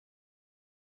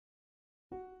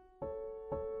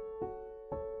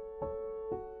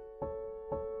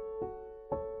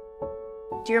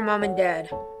Dear Mom and Dad,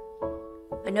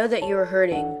 I know that you are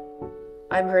hurting.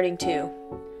 I'm hurting too.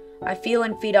 I feel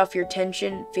and feed off your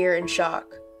tension, fear, and shock.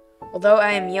 Although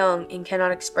I am young and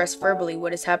cannot express verbally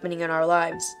what is happening in our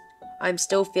lives, I am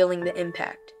still feeling the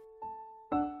impact.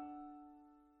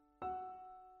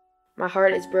 My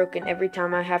heart is broken every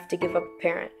time I have to give up a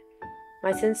parent.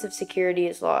 My sense of security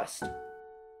is lost.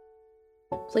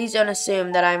 Please don't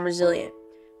assume that I am resilient.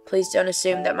 Please don't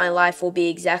assume that my life will be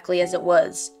exactly as it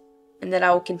was, and that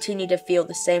I will continue to feel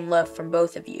the same love from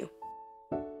both of you.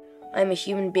 I am a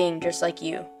human being just like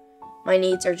you. My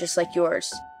needs are just like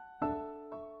yours.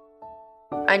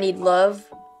 I need love,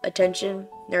 attention,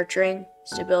 nurturing,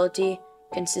 stability,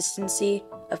 consistency,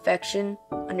 affection,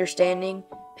 understanding,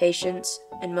 patience,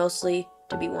 and mostly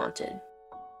to be wanted.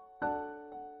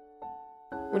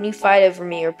 When you fight over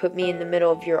me or put me in the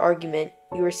middle of your argument,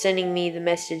 you are sending me the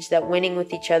message that winning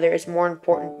with each other is more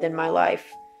important than my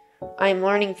life. I am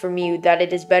learning from you that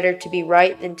it is better to be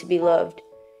right than to be loved.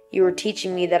 You are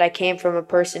teaching me that I came from a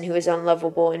person who is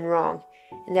unlovable and wrong,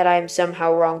 and that I am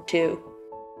somehow wrong too.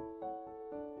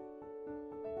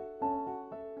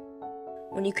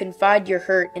 When you confide your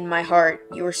hurt in my heart,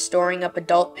 you are storing up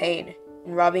adult pain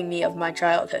and robbing me of my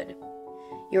childhood.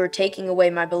 You are taking away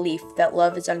my belief that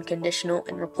love is unconditional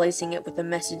and replacing it with a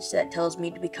message that tells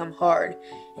me to become hard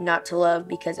and not to love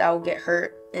because I will get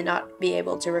hurt and not be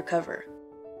able to recover.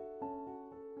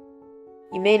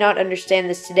 You may not understand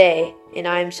this today, and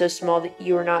I am so small that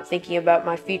you are not thinking about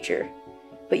my future,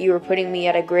 but you are putting me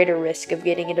at a greater risk of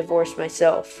getting a divorce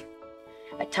myself.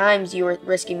 At times, you are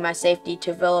risking my safety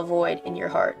to fill a void in your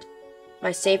heart.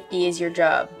 My safety is your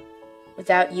job.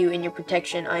 Without you and your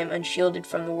protection, I am unshielded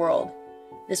from the world.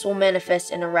 This will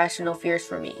manifest in irrational fears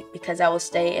for me, because I will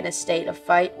stay in a state of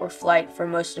fight or flight for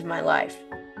most of my life.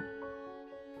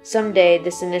 Someday,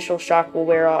 this initial shock will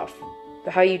wear off,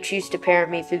 but how you choose to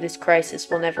parent me through this crisis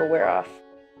will never wear off.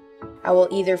 I will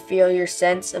either feel your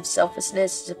sense of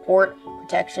selflessness, support,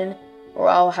 protection, or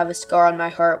I will have a scar on my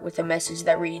heart with a message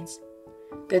that reads,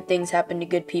 "Good things happen to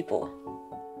good people.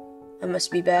 I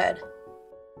must be bad."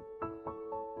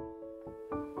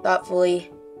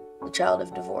 Thoughtfully, the child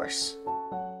of divorce.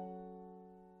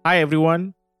 Hi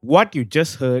everyone. What you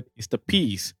just heard is the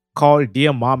piece called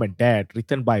Dear Mom and Dad,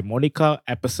 written by Monica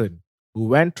Epperson, who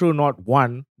went through not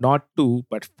one, not two,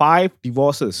 but 5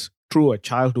 divorces through her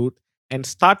childhood and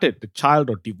started the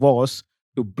Child of Divorce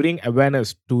to bring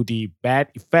awareness to the bad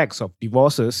effects of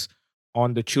divorces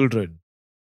on the children.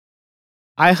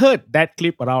 I heard that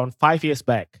clip around 5 years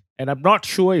back, and I'm not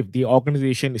sure if the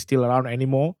organization is still around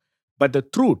anymore, but the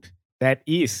truth that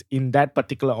is in that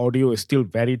particular audio is still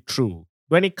very true.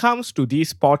 When it comes to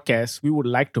these podcasts, we would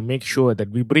like to make sure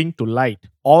that we bring to light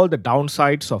all the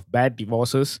downsides of bad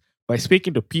divorces by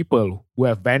speaking to people who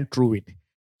have went through it.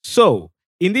 So,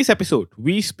 in this episode,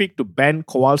 we speak to Ben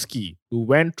Kowalski, who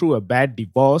went through a bad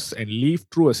divorce and lived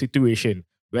through a situation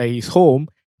where his home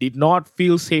did not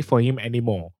feel safe for him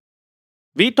anymore.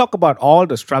 We talk about all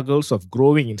the struggles of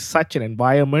growing in such an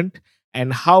environment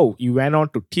and how he went on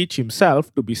to teach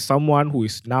himself to be someone who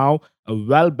is now a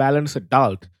well balanced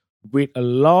adult with a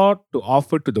lot to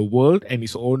offer to the world and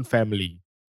his own family.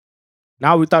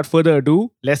 Now, without further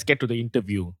ado, let's get to the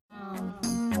interview.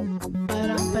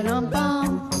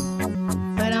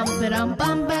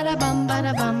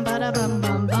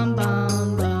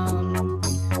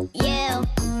 You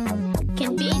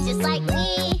can be just like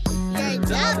me. You're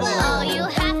double. All you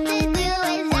have to do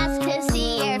is ask to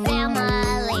see your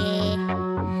family.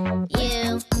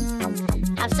 You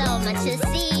have so much to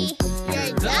see.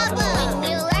 You're double.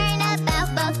 When you learn about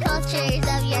both cultures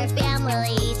of your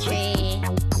family tree.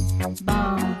 We're double.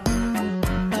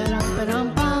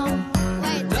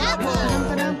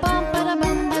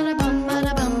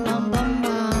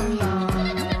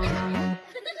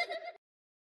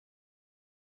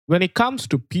 When it comes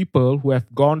to people who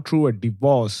have gone through a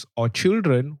divorce or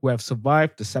children who have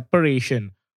survived the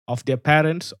separation of their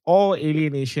parents or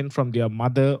alienation from their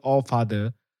mother or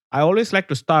father, I always like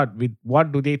to start with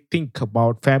what do they think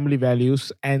about family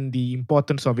values and the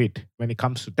importance of it when it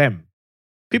comes to them.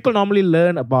 People normally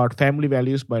learn about family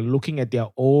values by looking at their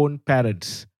own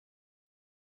parents.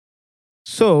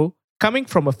 So, coming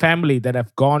from a family that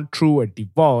have gone through a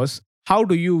divorce, how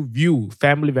do you view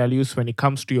family values when it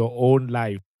comes to your own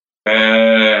life?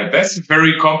 That's a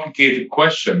very complicated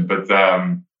question, but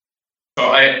I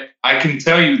can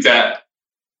tell you that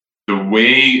the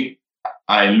way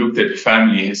I looked at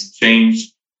family has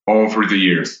changed over the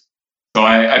years. So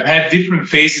I've had different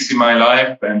phases in my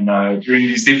life, and during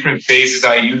these different phases,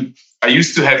 I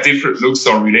used to have different looks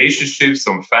on relationships,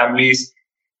 on families,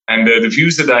 and the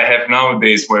views that I have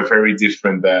nowadays were very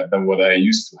different than what I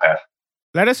used to have.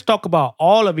 Let us talk about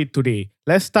all of it today.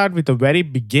 Let's start with the very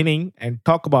beginning and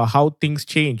talk about how things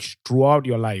changed throughout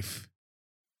your life.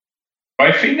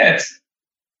 I think that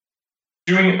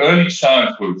during early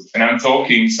childhood, and I'm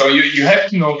talking, so you have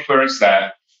to know first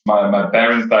that my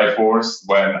parents divorced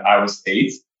when I was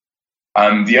 8.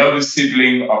 I'm the eldest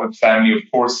sibling of a family of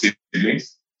 4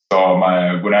 siblings. So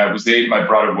when I was 8, my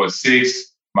brother was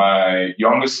 6. My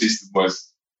youngest sister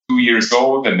was 2 years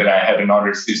old, and then I had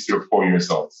another sister of 4 years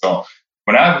old. So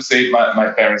when I was 8,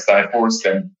 my parents divorced.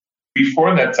 And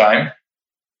before that time,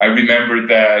 I remember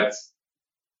that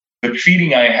the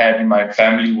feeling I had in my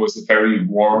family was a very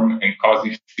warm and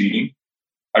cozy feeling.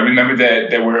 I remember that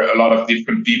there were a lot of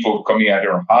different people coming at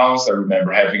our house. I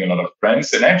remember having a lot of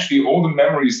friends. And actually, all the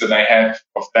memories that I have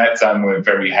of that time were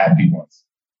very happy ones.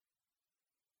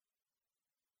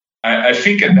 I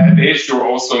think at that age, you're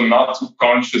also not too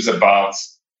conscious about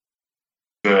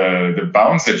the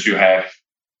bonds that you have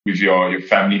with your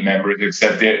family members,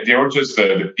 except they're just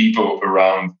the people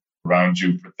around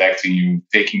you, protecting you,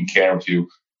 taking care of you.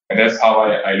 And that's how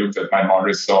I looked at my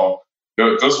mother. So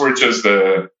those were just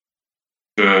the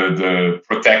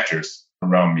protectors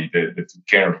around me that took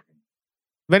care of me.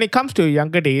 When it comes to your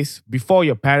younger days, before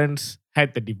your parents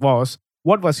had the divorce,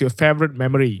 what was your favorite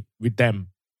memory with them?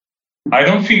 I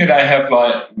don't think that I have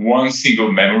like one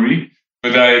single memory,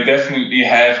 but I definitely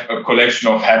have a collection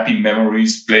of happy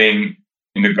memories playing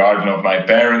in the garden of my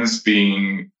parents,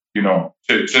 being,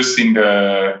 just in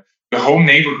the whole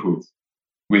neighborhood,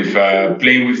 with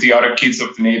playing with the other kids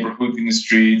of the neighborhood in the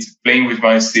street, playing with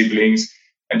my siblings,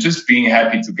 and just being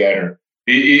happy together.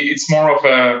 It's more of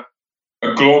a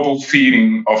global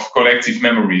feeling of collective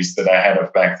memories that I had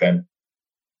of back then.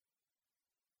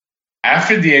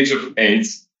 After the age of 8,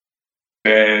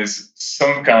 there's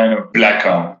some kind of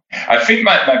blackout. I think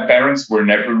my parents were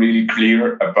never really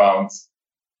clear about,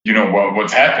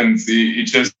 what happened.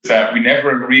 It's just that we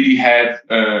never really had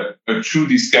a true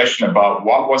discussion about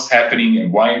what was happening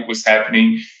and why it was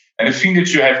happening. And the thing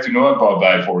that you have to know about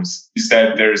divorce is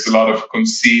that there's a lot of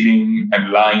concealing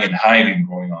and lying and hiding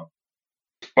going on.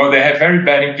 Well, they had very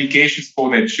bad implications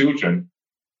for their children,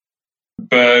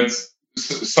 but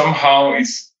somehow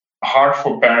it's hard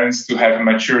for parents to have a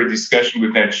mature discussion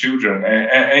with their children.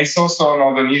 And it's also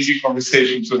not an easy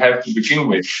conversation to have to begin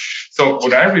with. So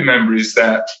what I remember is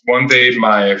that one day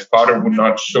my father would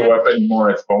not show up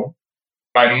anymore at home.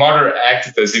 My mother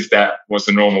acted as if that was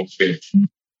a normal thing.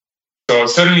 So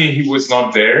suddenly he was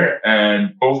not there,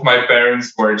 and both my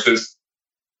parents were just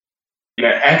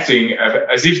acting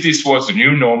as if this was a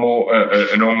new normal,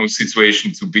 a normal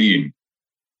situation to be in.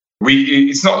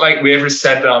 It's not like we ever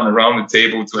sat down around the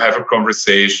table to have a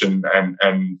conversation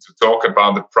and to talk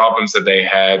about the problems that they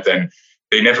had. And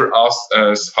they never asked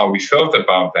us how we felt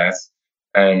about that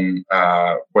and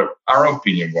what our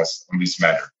opinion was on this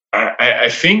matter. I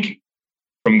think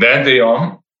from that day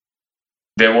on,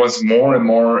 there was more and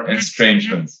more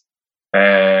estrangement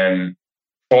and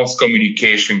false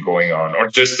communication going on, or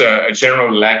just a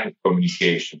general lack of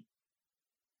communication.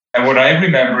 And what I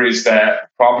remember is that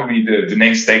probably the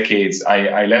next decades,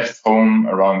 I left home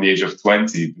around the age of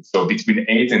 20. So between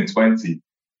 8 and 20,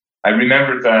 I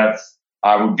remember that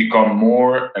I would become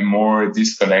more and more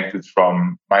disconnected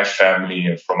from my family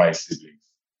and from my siblings.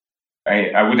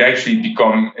 I would actually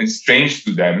become estranged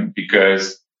to them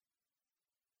because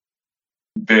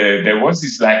there was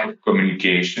this lack of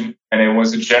communication, and there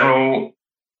was a general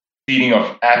feeling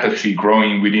of apathy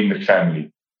growing within the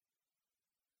family.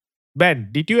 Ben,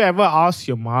 did you ever ask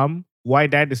your mom why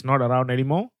dad is not around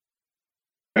anymore?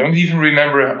 I don't even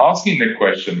remember asking that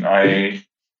question. I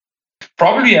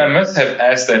must have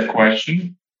asked that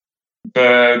question,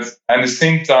 but at the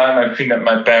same time, I think that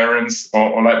my parents,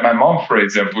 or like my mom, for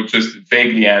example, just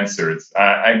vaguely answered.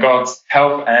 I got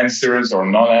half answers or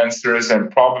non-answers,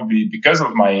 and probably because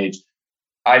of my age,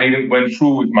 I didn't went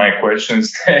through with my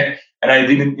questions and I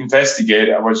didn't investigate.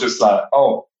 I was just like,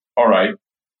 oh, all right.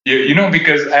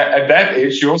 Because at that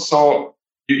age,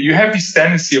 you have this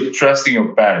tendency of trusting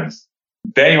your parents.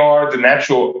 They are the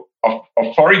natural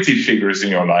authority figures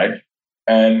in your life.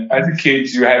 And as a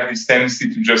kid, you have this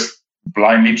tendency to just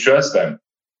blindly trust them.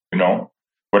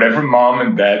 Whatever mom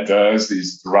and dad does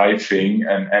is the right thing,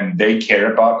 and they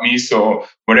care about me. So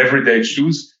whatever they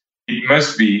choose, it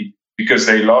must be because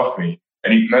they love me.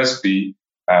 And it must be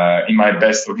in my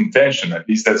best of intention. At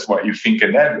least that's what you think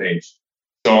at that age.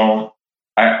 So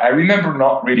I remember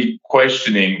not really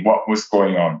questioning what was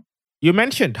going on. You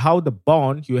mentioned how the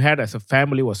bond you had as a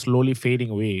family was slowly fading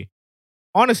away.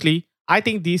 Honestly, I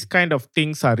think these kind of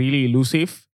things are really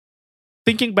elusive.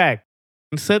 Thinking back,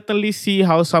 I can certainly see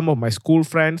how some of my school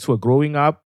friends were growing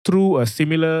up through a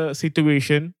similar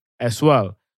situation as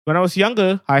well. When I was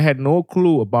younger, I had no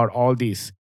clue about all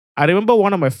this. I remember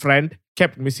one of my friend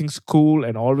kept missing school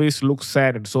and always looked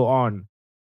sad and so on.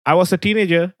 I was a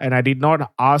teenager and I did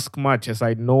not ask much as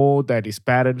I know that his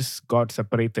parents got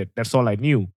separated. That's all I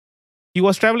knew. He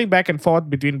was traveling back and forth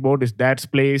between both his dad's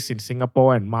place in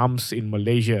Singapore and mom's in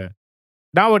Malaysia.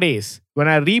 Nowadays, when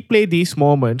I replay these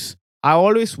moments, I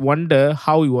always wonder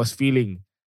how he was feeling.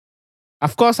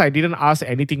 Of course, I didn't ask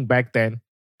anything back then,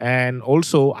 and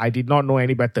also I did not know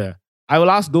any better. I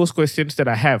will ask those questions that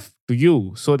I have to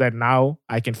you so that now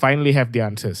I can finally have the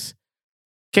answers.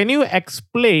 Can you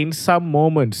explain some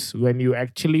moments when you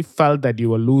actually felt that you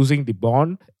were losing the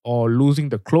bond or losing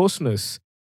the closeness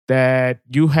that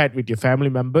you had with your family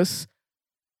members?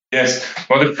 Yes.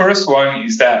 Well, the first one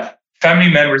is that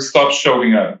family members stop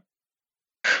showing up,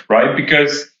 right?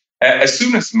 Because as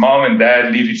soon as mom and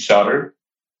dad leave each other,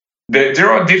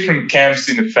 there are different camps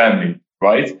in the family,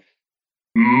 right?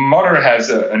 Mother has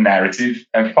a narrative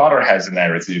and father has a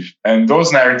narrative, and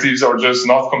those narratives are just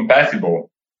not compatible.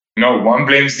 One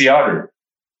blames the other,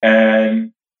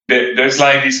 and there's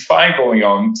like this fight going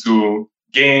on to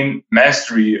gain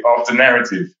mastery of the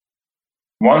narrative.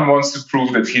 One wants to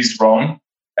prove that he's wrong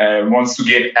and wants to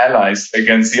get allies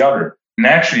against the other.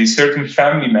 Naturally, certain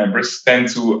family members tend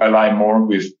to ally more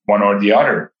with one or the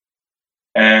other.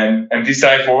 And this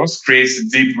divorce creates a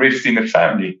deep rift in the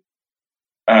family.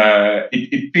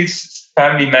 It pits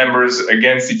family members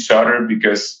against each other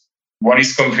because one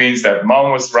is convinced that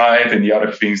mom was right and the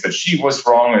other thinks that she was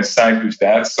wrong and side with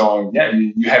that. So yeah,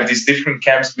 you have these different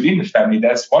camps within the family.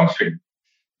 That's one thing.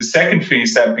 The second thing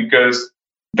is that because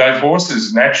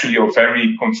divorces naturally are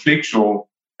very conflictual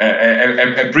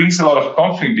and brings a lot of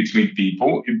conflict between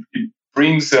people, it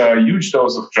brings a huge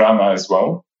dose of drama as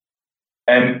well.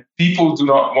 And people do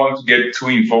not want to get too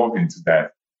involved into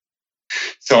that.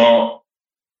 So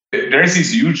there's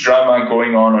this huge drama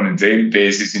going on a daily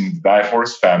basis in the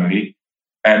divorced family.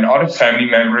 And other family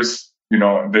members, they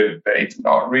do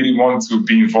not really want to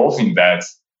be involved in that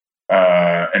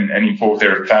and involve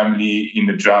their family in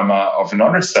the drama of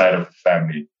another side of the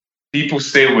family. People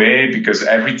stay away because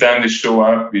every time they show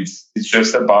up, it's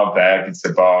just about that. It's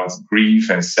about grief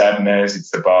and sadness.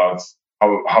 It's about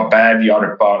how bad the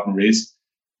other partner is.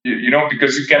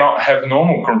 Because you cannot have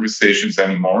normal conversations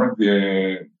anymore.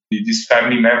 These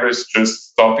family members just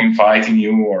stop inviting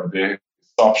you or they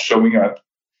stop showing up.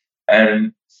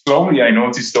 And slowly I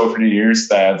noticed over the years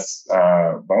that,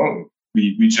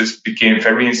 we just became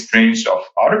very estranged of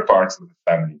other parts of the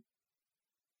family.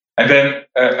 And then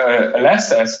a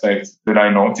last aspect that I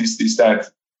noticed is that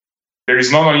there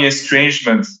is not only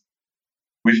estrangement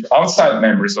with outside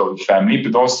members of the family,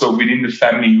 but also within the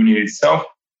family unit itself.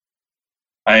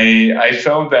 I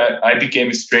felt that I became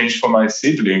estranged from my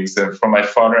siblings and from my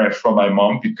father and from my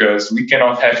mom because we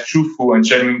cannot have truthful and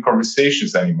genuine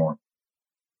conversations anymore.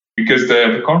 Because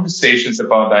the conversations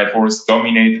about divorce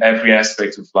dominate every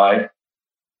aspect of life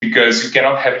because you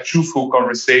cannot have truthful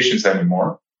conversations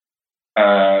anymore.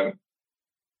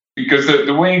 Because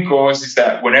the way it goes is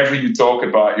that whenever you talk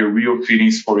about your real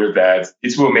feelings for your dad,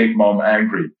 it will make mom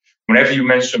angry. Whenever you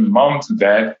mention mom to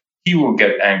dad, he will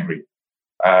get angry.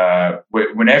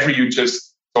 Whenever you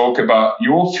just talk about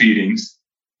your feelings,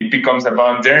 it becomes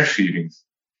about their feelings.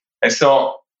 And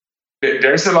so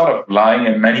there's a lot of lying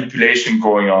and manipulation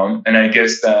going on. And I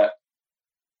guess that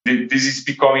this is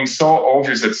becoming so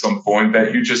obvious at some point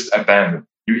that you just abandon.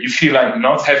 You feel like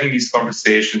not having these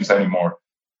conversations anymore.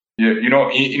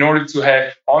 In order to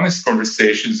have honest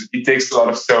conversations, it takes a lot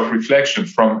of self-reflection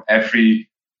from every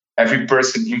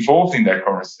person involved in that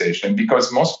conversation.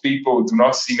 Because most people do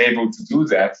not seem able to do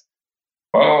that,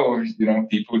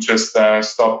 people just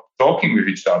stop talking with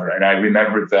each other. And I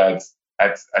remember that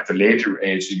at a later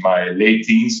age, in my late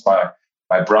teens,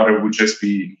 my brother would just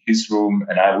be in his room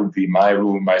and I would be in my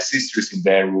room, my sisters in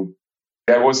their room.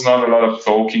 There was not a lot of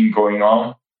talking going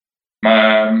on.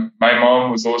 My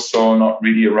mom was also not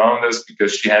really around us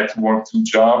because she had to work 2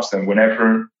 jobs. And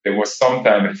whenever there was some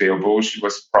time available, she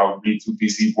was probably too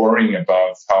busy worrying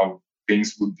about how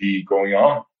things would be going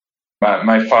on.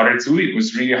 My father, too, it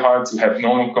was really hard to have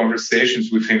normal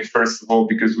conversations with him, first of all,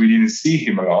 because we didn't see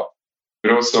him a lot,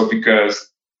 but also because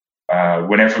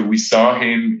whenever we saw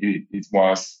him, it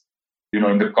was,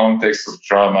 in the context of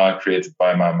drama created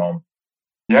by my mom.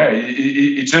 Yeah,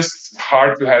 it's just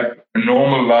hard to have a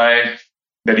normal life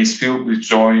that is filled with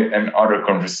joy and other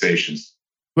conversations.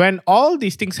 When all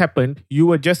these things happened, you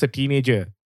were just a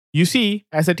teenager. You see,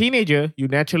 as a teenager, you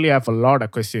naturally have a lot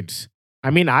of questions. I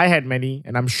mean, I had many,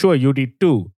 and I'm sure you did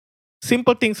too.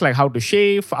 Simple things like how to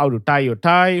shave, how to tie your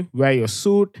tie, wear your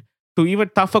suit, to even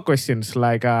tougher questions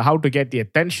like how to get the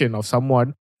attention of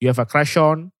someone you have a crush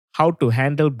on, how to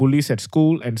handle bullies at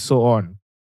school, and so on.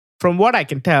 From what I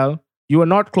can tell, you are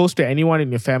not close to anyone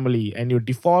in your family, and your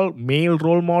default male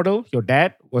role model, your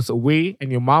dad, was away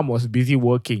and your mom was busy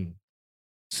working.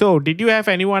 So, did you have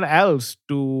anyone else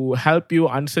to help you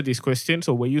answer these questions,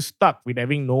 or were you stuck with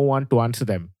having no one to answer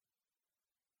them?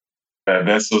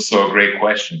 That's also a great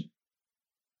question.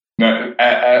 No,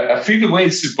 I feel the way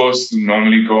it's supposed to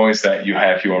normally go is that you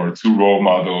have your two role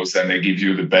models and they give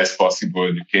you the best possible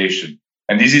education.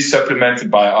 And this is supplemented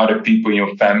by other people in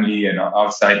your family and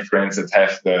outside friends that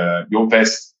have your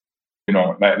best,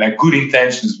 like good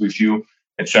intentions with you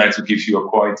and trying to give you a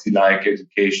quality like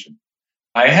education.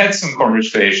 I had some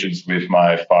conversations with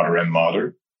my father and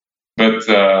mother, but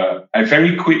I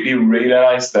very quickly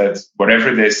realized that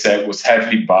whatever they said was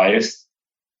heavily biased.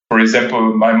 For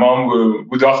example, my mom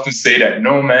would often say that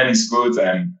no man is good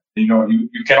and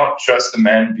you cannot trust a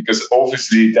man because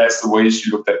obviously that's the way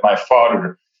she looked at my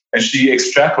father. And she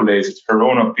extrapolated her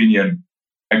own opinion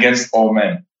against all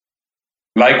men.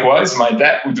 Likewise, my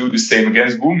dad would do the same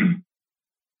against women.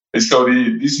 And so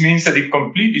this means that it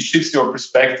completely shifts your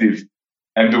perspective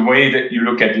and the way that you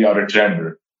look at the other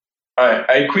gender.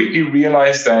 I quickly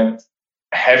realized that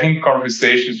having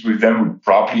conversations with them would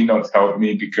probably not help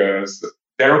me because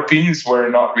their opinions were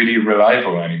not really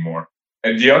reliable anymore.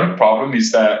 And the other problem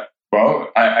is that,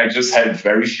 well, I just had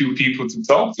very few people to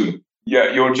talk to.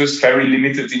 Yeah, you're just very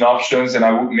limited in options, and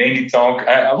I would mainly talk.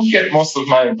 I would get most of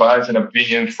my advice and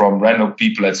opinion from random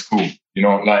people at school,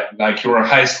 like your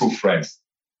high school friends.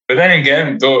 But then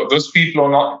again, those people are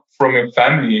not from your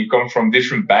family and come from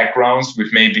different backgrounds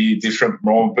with maybe different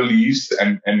moral beliefs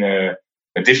and a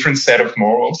different set of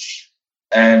morals.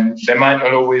 And they might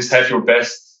not always have your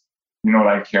best,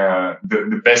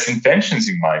 the best intentions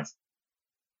in mind.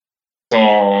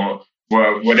 So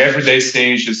whatever they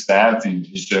say is just that,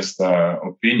 it's just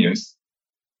opinions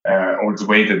or the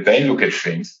way that they look at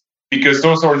things. Because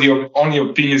those are the only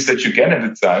opinions that you get at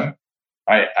the time.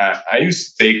 I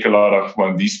used to take a lot of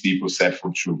what these people said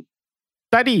for true.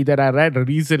 Study that I read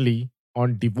recently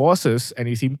on divorces and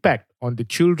its impact on the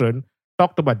children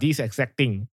talked about this exact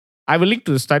thing. I will link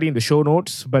to the study in the show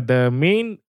notes, but the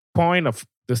main point of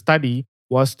the study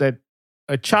was that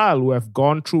a child who have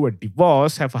gone through a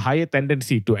divorce have a higher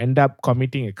tendency to end up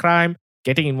committing a crime,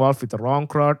 getting involved with the wrong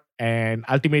crowd, and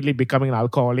ultimately becoming an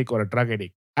alcoholic or a drug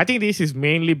addict. I think this is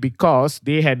mainly because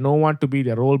they had no one to be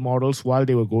their role models while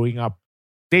they were growing up.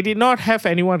 They did not have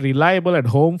anyone reliable at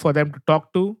home for them to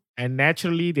talk to, and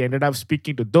naturally they ended up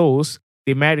speaking to those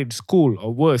they met in school,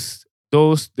 or worse,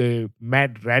 those they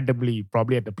met randomly,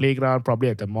 probably at the playground, probably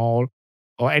at the mall,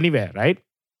 or anywhere, right?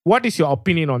 What is your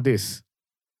opinion on this?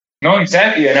 No,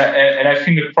 exactly. And I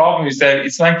think the problem is that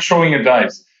it's like throwing a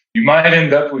dice. You might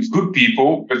end up with good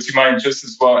people, but you might just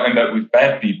as well end up with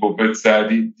bad people. But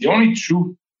the only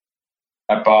truth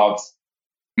about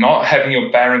not having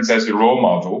your parents as a role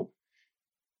model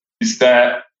is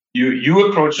that you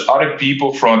approach other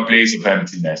people from a place of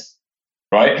emptiness,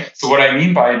 right? So what I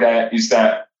mean by that is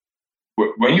that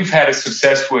when you've had a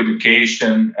successful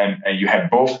education and you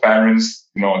have both parents,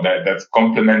 that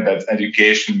complement that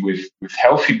education with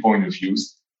healthy point of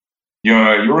views,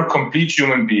 you're a complete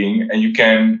human being and you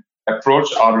can approach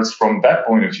others from that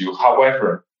point of view.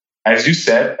 However, as you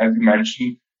said, as you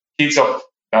mentioned, kids of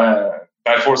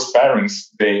divorced parents,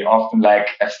 they often lack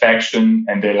affection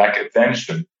and they lack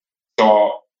attention.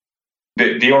 So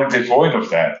they are devoid of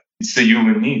that. It's a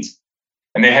human need.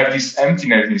 And they have this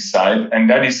emptiness inside, and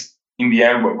that is in the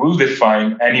end what will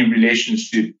define any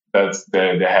relationship that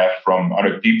they have from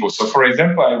other people. So for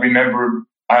example, I remember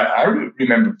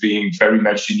being very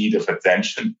much in need of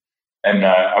attention. And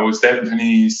I was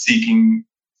definitely seeking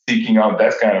out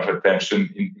that kind of attention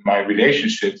in my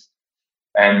relationships.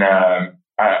 And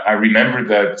I remember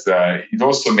that it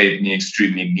also made me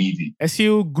extremely needy. As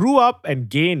you grew up and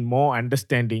gained more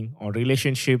understanding on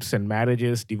relationships and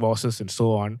marriages, divorces, and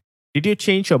so on, did you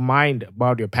change your mind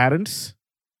about your parents?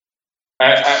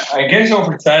 I guess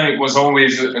over time it was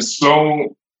always a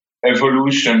slow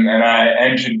evolution, and I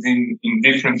entered in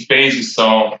different phases.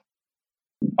 So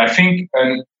I think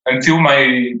until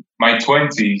my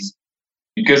 20s,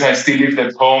 because I still lived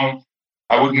at home,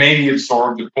 I would mainly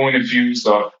absorb the point of views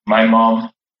of my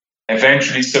mom,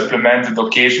 eventually supplemented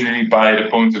occasionally by the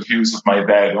point of views of my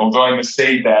dad. Although I must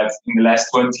say that in the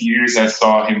last 20 years, I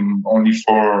saw him only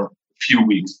for a few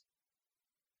weeks.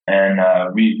 And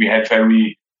we had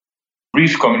very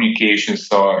brief communication,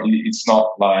 so it's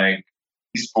not like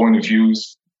his point of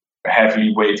views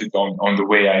heavily weighted on the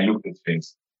way I looked at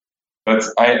things. But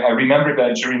I remember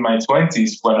that during my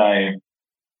 20s, when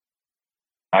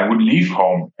I would leave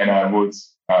home and I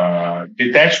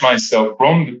detach myself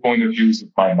from the point of views of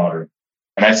my mother,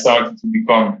 and I started to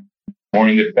become more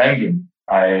independent.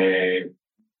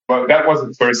 Well, that was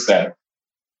the first step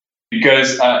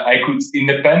because I could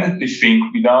independently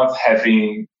think without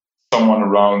having someone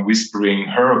around whispering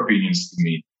her opinions to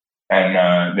me.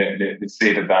 And they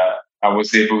say that I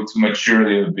was able to mature a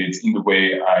little bit in the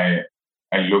way I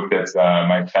looked at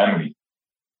my family.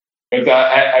 But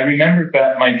I remember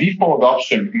that my default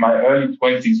option in my early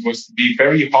 20s was to be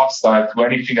very hostile to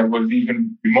anything that was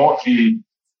even remotely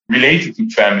related to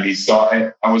families.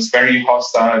 So I was very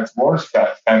hostile towards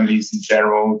families in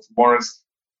general, towards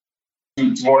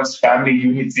family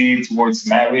unity, towards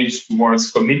marriage,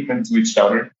 towards commitment to each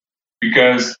other.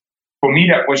 Because for me,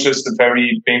 that was just a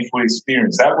very painful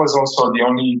experience. That was also the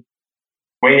only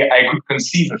way I could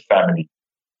conceive a family.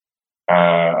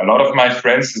 A lot of my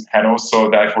friends had also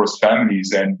divorced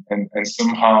families, and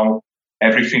somehow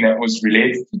everything that was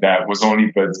related to that was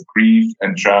only but grief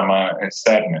and drama and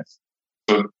sadness.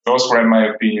 So those were my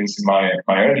opinions in my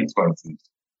early 20s.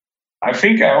 I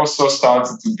think I also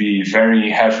started to be very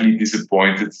heavily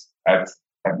disappointed at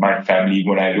my family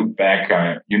when I look back.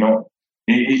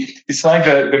 It's like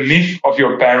the myth of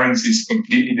your parents is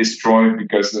completely destroyed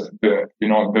because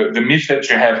the myth that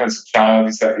you have as a child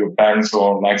is that your parents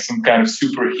are like some kind of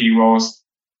superheroes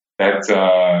that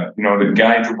that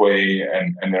guide the way,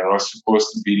 and they're all supposed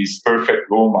to be these perfect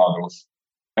role models.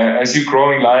 As you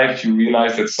grow in life, you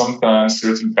realize that sometimes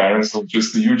certain parents are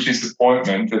just a huge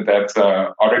disappointment, and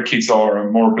that other kids are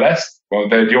more blessed. Well,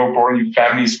 that you're born in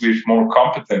families with more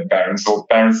competent parents or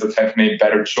parents that have made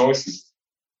better choices.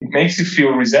 It makes you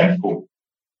feel resentful.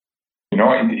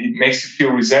 It makes you feel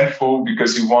resentful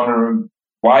because you wonder,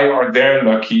 why are they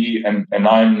lucky and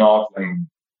I'm not? And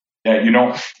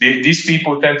yeah, these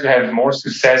people tend to have more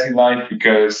success in life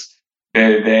because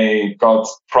they got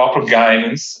proper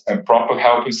guidance and proper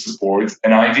help and support,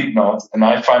 and I did not. And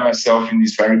I find myself in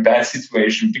this very bad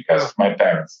situation because of my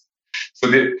parents.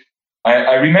 So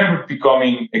I remember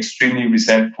becoming extremely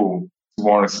resentful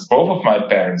towards both of my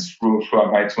parents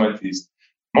throughout my 20s.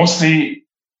 Mostly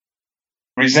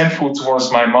resentful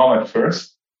towards my mom at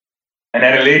first, and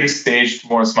at a later stage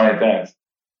towards my dad.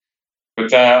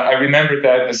 But I remember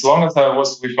that as long as I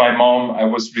was with my mom, I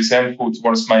was resentful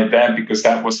towards my dad because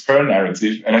that was her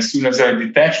narrative. And as soon as I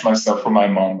detached myself from my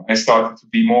mom, I started to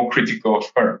be more critical of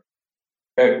her.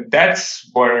 That's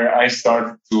where I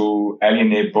started to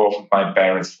alienate both of my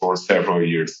parents for several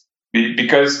years.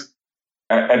 Because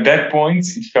at that point,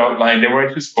 it felt like they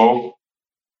were just both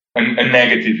a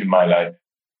negative in my life.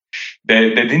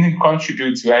 They didn't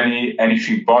contribute to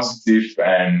anything positive,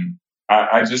 and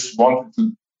I just wanted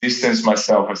to distance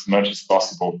myself as much as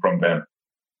possible from them.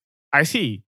 I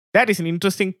see. That is an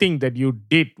interesting thing that you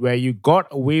did where you got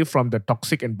away from the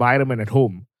toxic environment at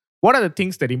home. What are the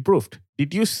things that improved?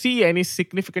 Did you see any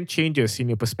significant changes in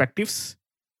your perspectives?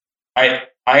 I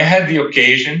had the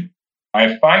occasion.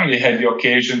 I finally had the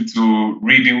occasion to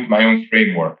rebuild my own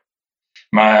framework,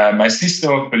 my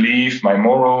system of belief, my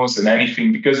morals, and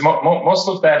anything, because most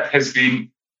of that has been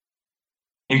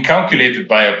incalculated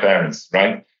by your parents,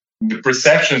 right? The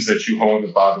perceptions that you hold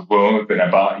about the world and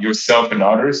about yourself and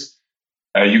others,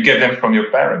 you get them from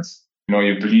your parents.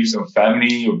 Your beliefs on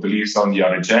family, your beliefs on the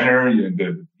other gender,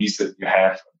 the beliefs that you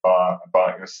have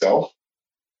about yourself.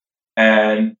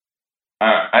 And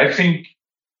I think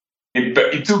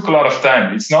it took a lot of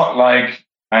time. It's not like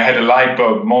I had a light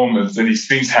bulb moment and these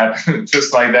things happen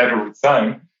just like that over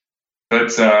time.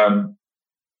 But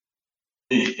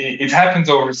it happened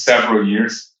over several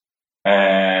years.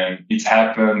 And it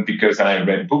happened because I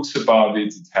read books about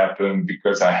it. It happened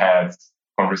because I had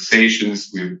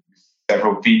conversations with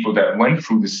several people that went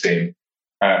through the same.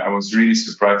 I was really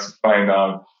surprised to find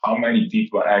out how many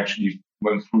people actually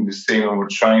went through the same and were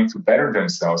trying to better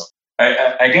themselves.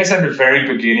 I guess at the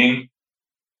very beginning,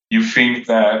 you think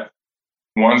that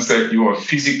once that you are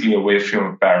physically away from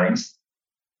your parents,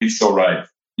 it's all right.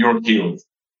 You're healed.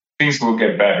 Things will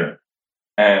get better.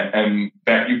 And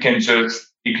that you can just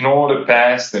ignore the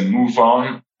past and move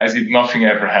on as if nothing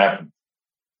ever happened.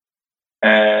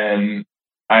 And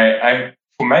I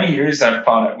for many years, I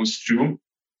thought that was true.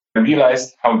 I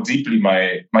realized how deeply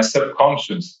my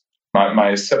subconscious,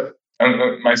 my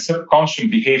subconscious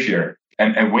behavior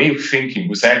and way of thinking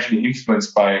was actually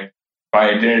influenced by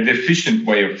their deficient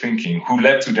way of thinking, who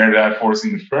led to their divorce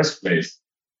in the first place.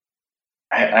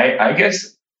 I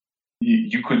guess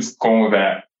you could call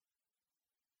that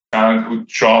childhood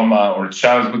trauma or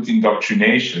childhood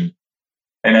indoctrination.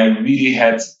 And I really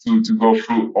had to go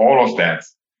through all of that,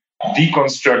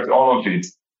 deconstruct all of it,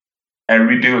 and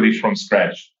rebuild it from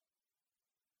scratch.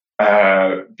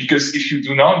 Because if you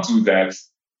do not do that,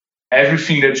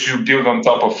 everything that you build on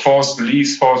top of false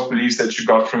beliefs that you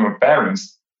got from your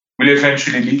parents, will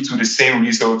eventually lead to the same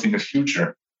result in the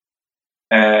future.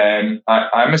 And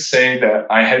I must say that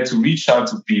I had to reach out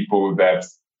to people that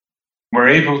were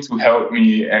able to help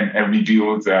me and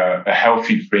rebuild a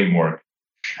healthy framework.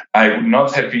 I would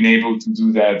not have been able to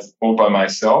do that all by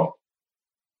myself.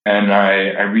 And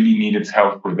I really needed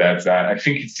help for that. I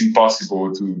think it's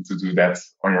impossible to do that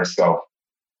on yourself.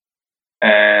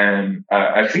 And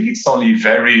I think it's only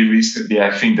very recently,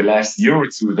 I think the last year or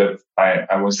two, that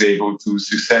I was able to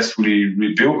successfully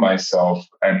rebuild myself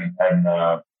and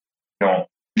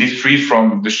live free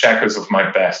from the shackles of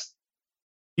my past.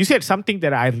 You said something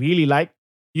that I really like.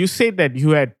 You said that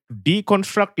you had to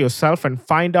deconstruct yourself and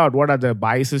find out what are the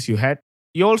biases you had.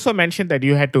 You also mentioned that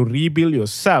you had to rebuild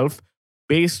yourself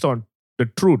based on the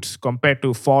truths compared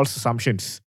to false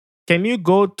assumptions. Can you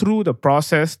go through the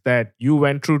process that you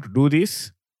went through to do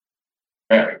this?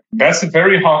 That's a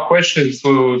very hard question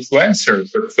to answer,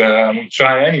 but I'll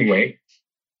try anyway.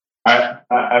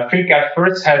 I think I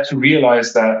first had to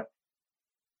realize that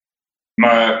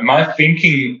my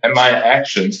thinking and my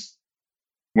actions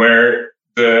were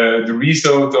the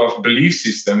result of belief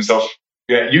systems of,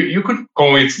 you could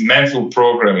call it mental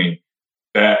programming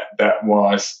that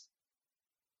was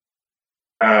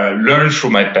learned through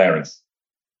my parents.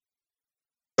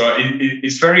 So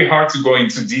it's very hard to go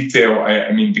into detail.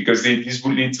 I mean, because this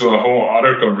would lead to a whole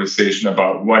other conversation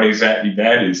about what exactly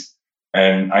that is.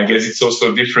 And I guess it's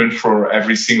also different for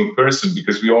every single person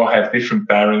because we all have different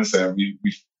parents and we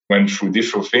went through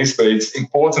different things. But it's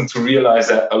important to realize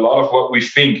that a lot of what we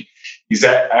think is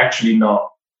actually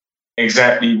not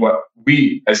exactly what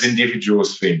we as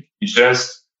individuals think. It's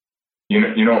just,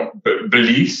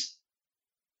 beliefs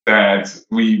that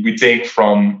we take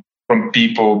from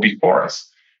people before us.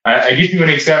 I give you an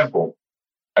example.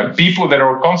 People that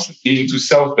are constantly into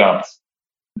self-doubt,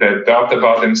 that doubt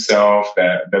about themselves,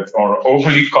 that are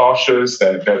overly cautious,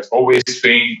 that always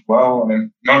think, well,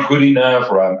 I'm not good enough,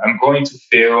 or I'm going to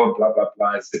fail, blah, blah,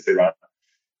 blah, etc.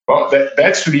 Well,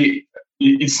 that's really,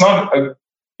 it's not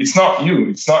you,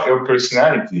 it's not your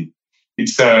personality.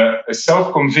 It's a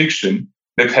self-conviction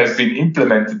that has been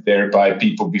implemented there by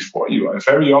people before you. And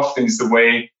very often it's the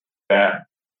way that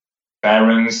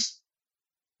parents,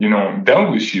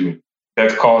 dealt with you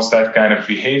that caused that kind of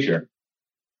behavior.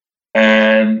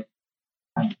 And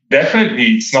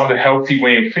definitely it's not a healthy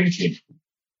way of thinking,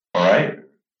 all right?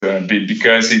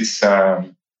 Because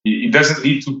it doesn't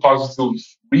lead to positive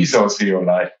results in your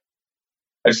life.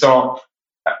 And so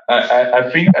I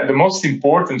think that the most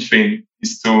important thing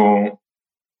is to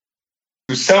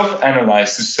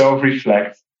self-analyze, to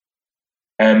self-reflect,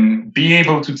 and be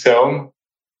able to tell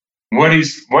what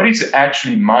is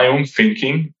actually my own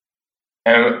thinking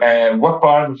and what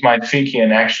part of my thinking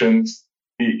and actions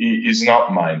is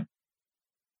not mine.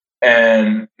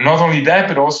 And not only that,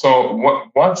 but also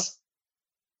what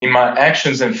in my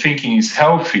actions and thinking is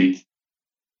healthy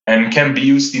and can be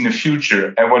used in the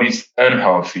future and what is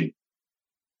unhealthy.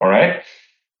 All right.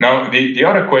 Now, the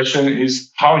other question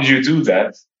is, how do you do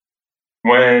that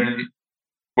when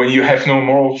you have no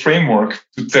moral framework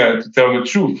to tell the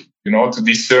truth, to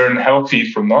discern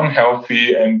healthy from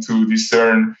non-healthy and to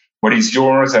discern what is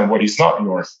yours and what is not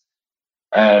yours.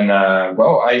 And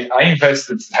I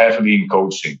invested heavily in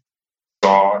coaching.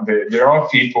 So there are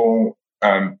people,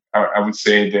 I would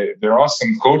say that there are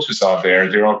some coaches out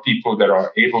there. There are people that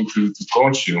are able to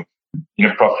coach you in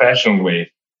a professional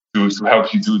way to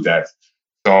help you do that.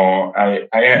 So I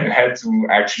had to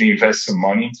actually invest some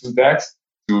money into that,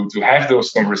 to have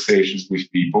those conversations with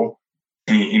people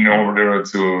in order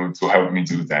to help me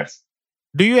do that.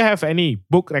 Do you have any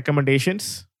book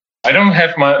recommendations? I don't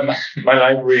have my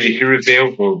library here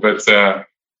available, but a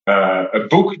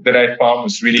book that I found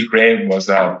was really great was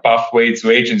Pathway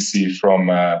to Agency from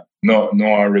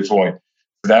Noah Revoy.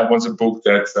 So that was a book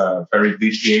that very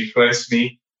deeply influenced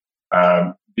me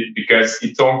because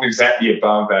it talked exactly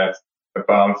about that,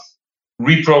 about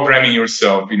reprogramming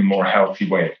yourself in a more healthy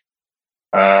way.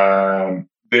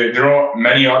 There are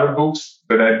many other books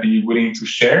that I'd be willing to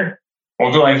share,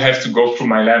 although I'd have to go through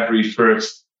my library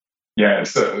first. Yeah,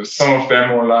 so some of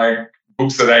them are like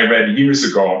books that I read years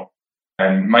ago,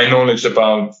 and my knowledge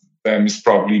about them is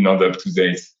probably not up to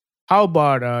date. How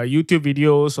about YouTube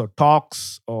videos or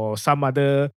talks or some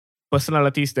other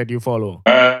personalities that you follow?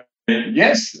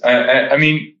 Yes, I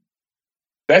mean,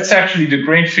 that's actually the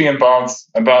great thing about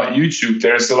YouTube.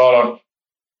 There's a lot of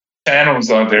channels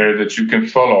out there that you can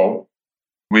follow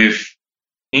with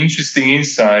interesting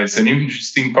insights and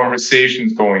interesting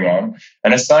conversations going on.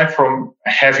 And aside from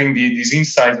having these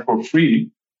insights for free,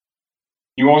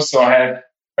 you also have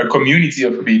a community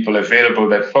of people available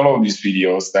that follow these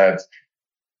videos that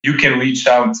you can reach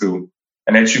out to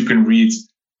and that you can read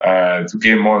to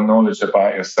gain more knowledge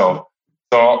about yourself.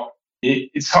 So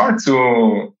it's hard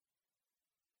to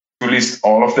list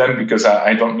all of them because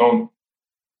I don't know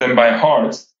them by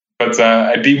heart, but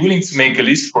I'd be willing to make a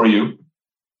list for you,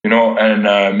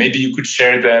 and maybe you could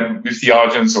share them with the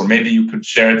audience, or maybe you could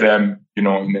share them, in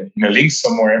a link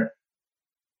somewhere.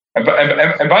 And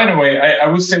by the way, I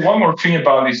would say one more thing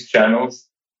about these channels.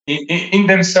 In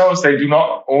themselves, they do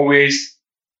not always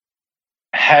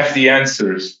have the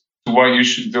answers to what you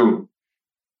should do.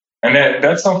 And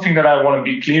that's something that I want to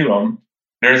be clear on.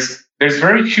 There's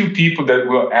very few people that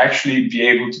will actually be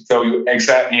able to tell you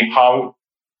exactly how,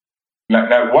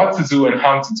 like what to do and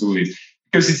how to do it,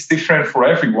 because it's different for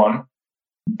everyone.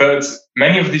 But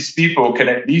many of these people can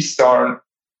at least start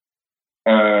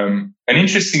an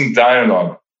interesting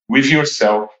dialogue with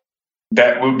yourself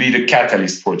that will be the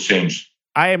catalyst for change.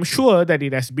 I am sure that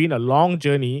it has been a long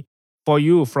journey for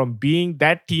you from being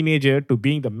that teenager to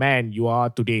being the man you are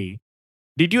today.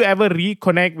 Did you ever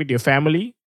reconnect with your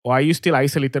family, or are you still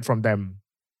isolated from them?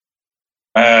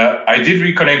 I did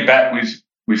reconnect back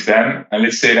with them, and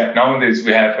let's say that nowadays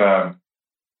we have a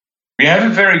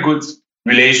very good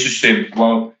relationship.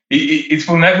 Well, it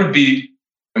will never be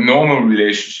a normal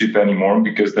relationship anymore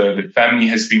because the family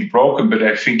has been broken, but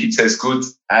I think it's as good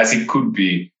as it could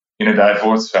be in a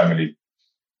divorced family.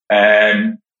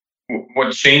 And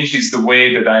what changed is the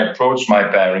way that I approach my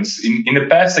parents. In the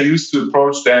past, I used to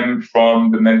approach them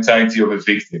from the mentality of a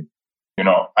victim.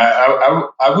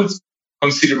 I would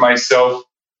consider myself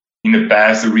in the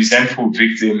past a resentful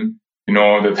victim,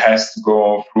 that has to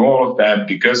go through all of that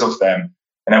because of them.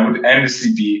 And I would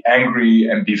endlessly be angry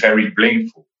and be very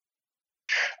blameful.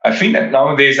 I think that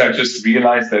nowadays I just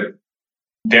realized that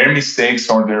their mistakes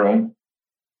are their own,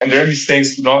 and their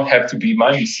mistakes do not have to be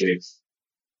my mistakes.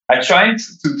 I tried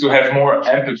to have more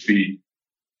empathy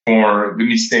for the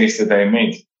mistakes that I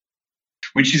made,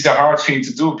 which is a hard thing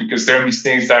to do because their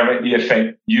mistakes directly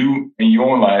affect you in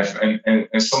your life. And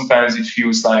sometimes it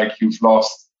feels like you've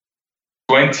lost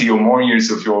 20 or more years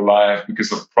of your life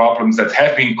because of problems that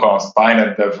have been caused by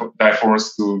that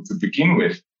divorce to begin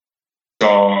with.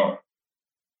 So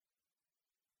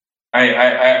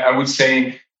I would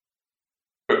say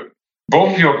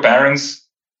both your parents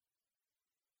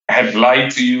have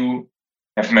lied to you,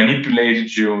 have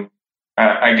manipulated you.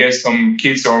 I guess some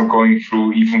kids are going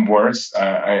through even worse.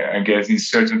 I guess in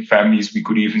certain families we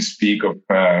could even speak of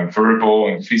verbal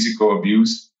and physical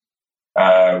abuse,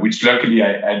 which luckily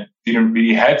I didn't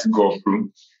really had to go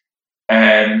through,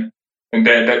 and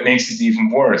that makes it even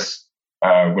worse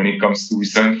when it comes to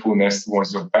resentfulness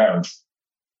towards your parents.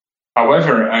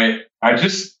 However, I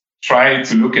just try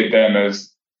to look at them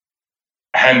as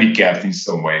handicapped in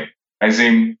some way. As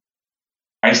in,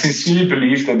 I sincerely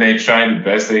believe that they tried the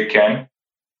best they can,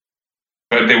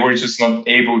 but they were just not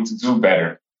able to do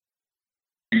better.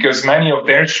 Because many of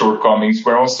their shortcomings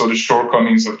were also the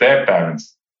shortcomings of their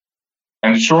parents.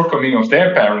 And the shortcomings of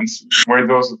their parents were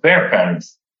those of their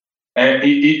parents. And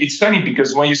it's funny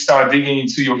because when you start digging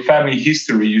into your family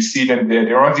history, you see that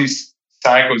there are these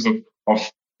cycles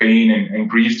of pain and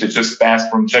grief that just pass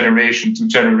from generation to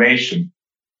generation.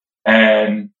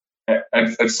 And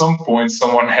at some point,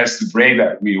 someone has to break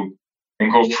that wheel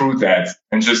and go through that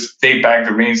and just take back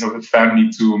the reins of the family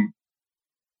to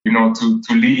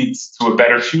lead to a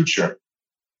better future.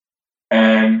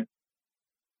 And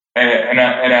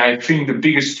I think the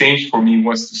biggest change for me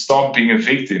was to stop being a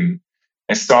victim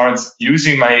and start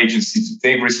using my agency to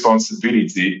take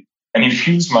responsibility and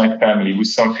infuse my family with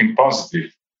something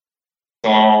positive.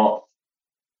 So,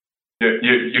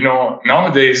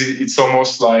 nowadays it's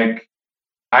almost like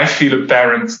I feel a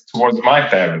parent towards my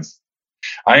parents.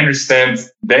 I understand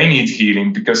they need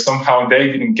healing because somehow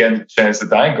they didn't get the chance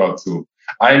that I got to.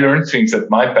 I learned things that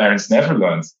my parents never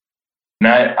learned. And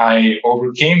I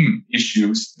overcame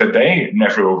issues that they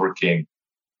never overcame.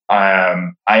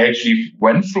 I actually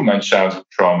went through my childhood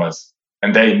traumas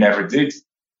and they never did.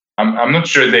 I'm not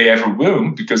sure they ever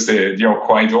will because they are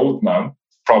quite old now.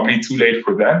 Probably too late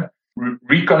for them.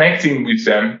 Reconnecting with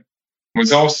them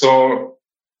was also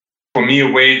for me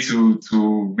a way to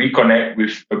reconnect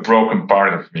with a broken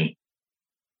part of me.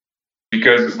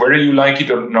 Because whether you like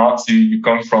it or not, you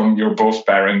come from your both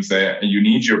parents and you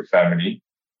need your family.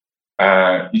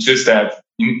 It's just that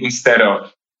instead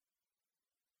of,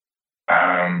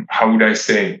 how would I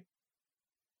say,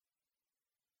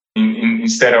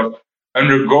 instead of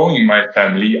undergoing my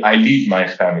family, I lead my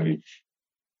family.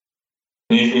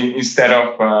 Instead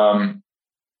of,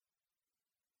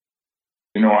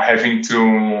 having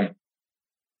to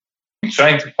I'm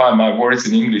trying to find my words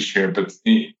in English here, but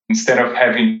instead of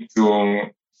having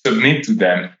to submit to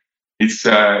them, it's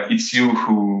you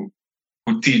who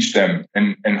teach them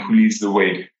and who leads the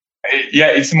way. Yeah,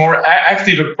 it's a more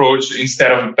active approach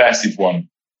instead of a passive one.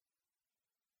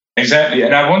 Exactly.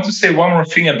 And I want to say one more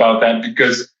thing about that,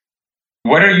 because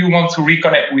whether you want to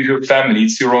reconnect with your family,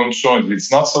 it's your own choice.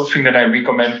 It's not something that I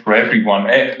recommend for everyone.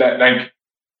 Like,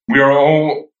 we are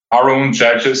all our own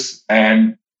judges,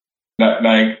 and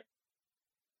like,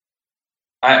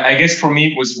 I guess for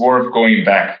me it was worth going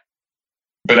back.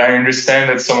 But I understand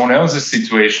that someone else's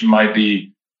situation might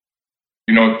be,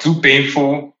 too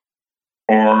painful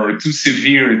or too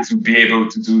severe to be able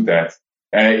to do that.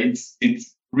 It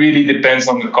really depends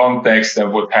on the context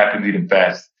and what happened in the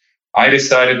past. I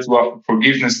decided to offer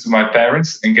forgiveness to my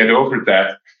parents and get over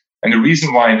that. And the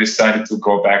reason why I decided to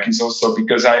go back is also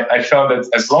because I felt that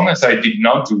as long as I did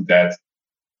not do that,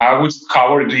 I would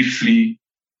cowardly flee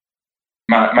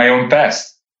my own past.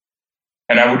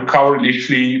 And I would cowardly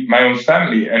flee my own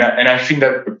family. And I think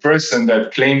that a person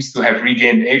that claims to have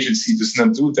regained agency does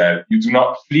not do that. You do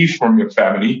not flee from your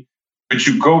family, but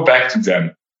you go back to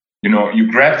them. You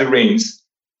grab the reins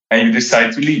and you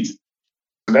decide to lead.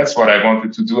 So that's what I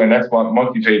wanted to do. And that's what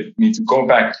motivated me to go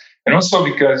back. And also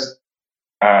because,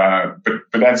 but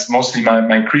that's mostly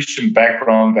my Christian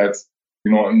background that,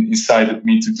 incited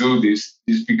me to do this,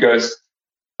 is because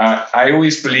I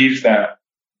always believe that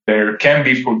there can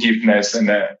be forgiveness, and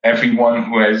that everyone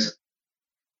who has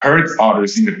hurt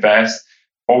others in the past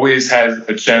always has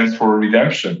a chance for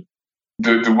redemption.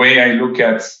 The way I look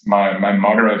at my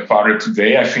mother and father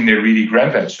today, I think they really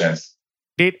grant that chance.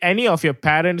 Did any of your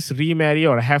parents remarry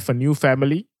or have a new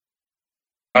family?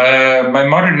 My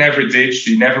mother never did.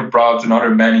 She never brought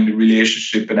another man in the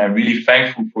relationship, and I'm really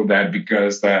thankful for that,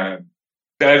 because that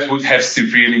would have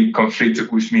severely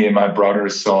conflicted with me and my brother.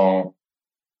 So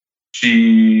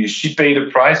she paid a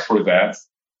price for that,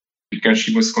 because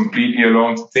she was completely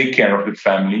alone to take care of the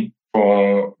family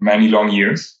for many long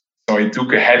years. So it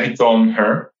took a heavy toll on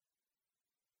her.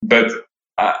 But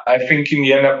I think in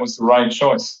the end that was the right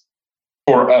choice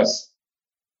for us.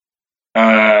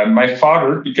 My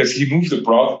father, because he moved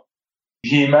abroad,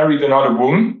 he married another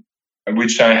woman,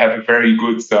 which I have a very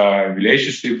good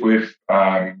relationship with.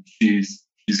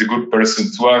 She's a good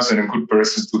person to us and a good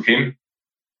person to him.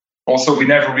 Also, we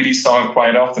never really saw him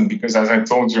quite often, because, as I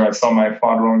told you, I saw my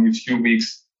father only a few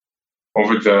weeks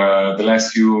over the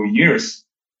last few years,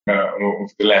 over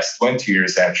the last 20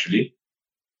 years, actually.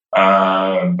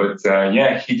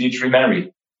 Yeah, he did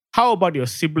remarry. How about your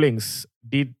siblings?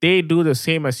 Did they do the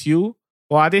same as you,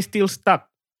 or are they still stuck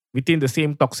within the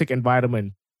same toxic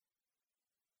environment?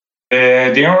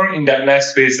 They are in that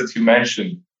last phase that you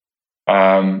mentioned.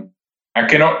 I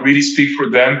cannot really speak for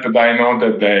them, but I know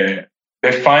that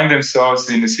they find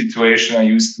themselves in a situation I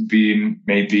used to be in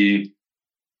maybe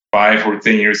 5 or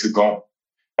 10 years ago.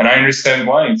 And I understand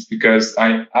why. It's because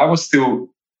I was still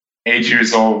 8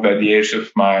 years old at the age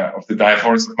of the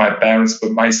divorce of my parents,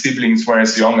 but my siblings were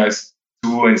as young as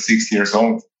 2 and 6 years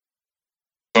old.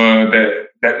 So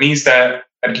that means that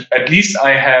at least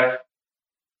I have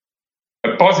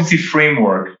a positive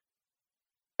framework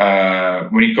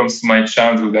when it comes to my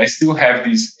childhood. I still have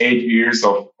these 8 years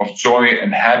of joy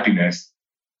and happiness.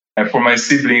 And for my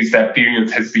siblings, that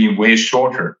period has been way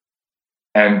shorter.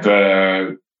 And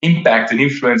the impact and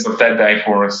influence of that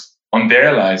divorce on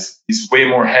their lives is way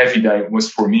more heavy than it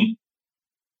was for me.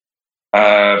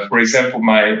 For example,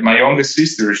 my youngest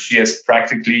sister, she has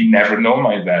practically never known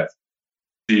my dad.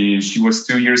 She was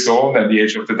 2 years old at the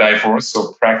age of the divorce.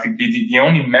 So practically the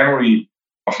only memory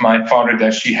of my father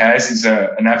that she has is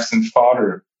an absent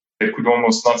father that could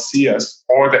almost not see us,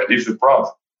 or that lived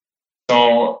abroad.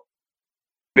 So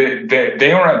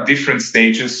they are at different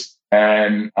stages.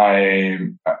 And I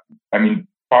mean,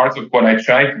 part of what I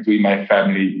try to do in my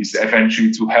family is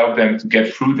eventually to help them to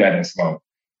get through that as well.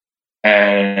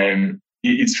 And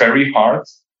it's very hard,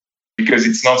 because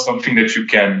it's not something that you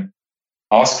can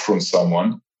ask from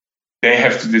someone. They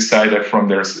have to decide that from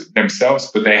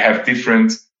themselves, but they have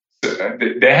different.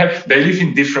 They live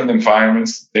in different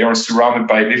environments. They are surrounded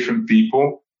by different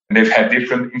people, and they've had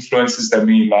different influences than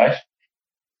me in life.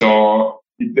 So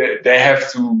they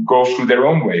have to go through their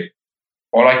own way.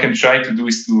 All I can try to do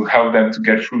is to help them to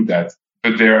get through that.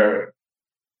 But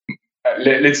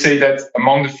let's say that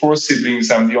among the 4 siblings,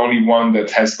 I'm the only one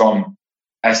that has gone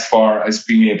as far as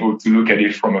being able to look at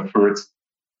it from a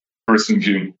third-person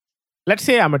view. Let's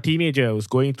say I'm a teenager who's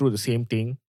going through the same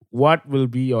thing. What will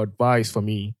be your advice for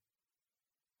me?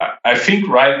 I think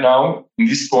right now, in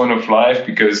this point of life,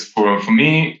 because for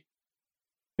me,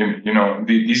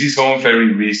 this is all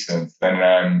very recent,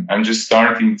 and I'm just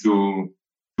starting to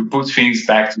put things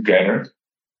back together.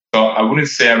 So I wouldn't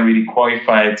say I'm really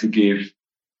qualified to give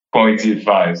quality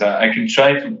advice. I can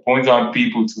try to point out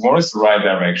people towards the right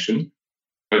direction,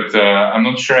 but I'm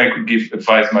not sure I could give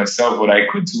advice myself. What I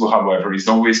could do, however, is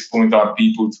always point out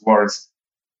people towards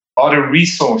other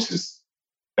resources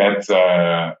that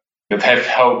have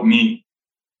helped me,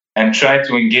 and try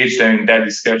to engage them in that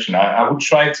discussion. I would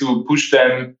try to push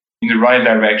them in the right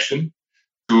direction,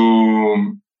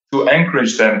 to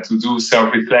encourage them to do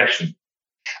self-reflection.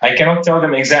 I cannot tell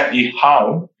them exactly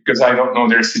how, because I don't know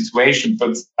their situation,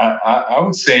 but I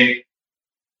would say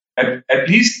at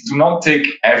least do not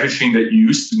take everything that you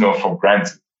used to know for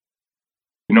granted,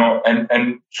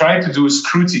 and try to do a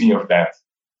scrutiny of that.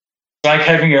 It's like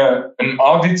having an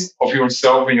audit of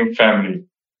yourself and your family.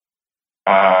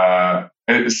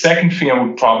 And the second thing I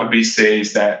would probably say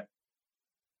is that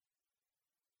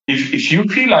if you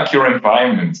feel like your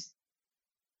environment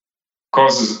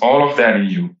causes all of that in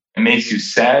you and makes you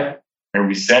sad and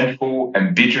resentful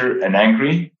and bitter and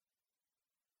angry,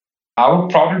 I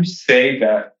would probably say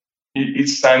that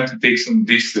it's time to take some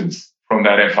distance from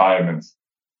that environment.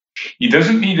 It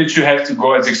doesn't mean that you have to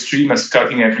go as extreme as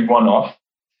cutting everyone off,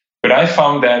 but I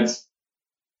found that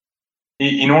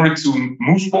in order to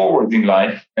move forward in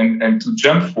life and to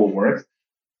jump forward,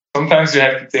 sometimes you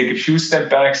have to take a few step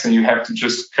backs and you have to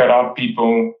just cut out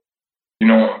people,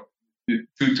 to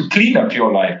clean up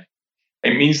your life.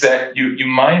 It means that you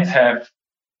might have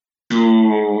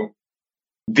to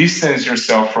distance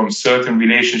yourself from certain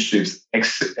relationships,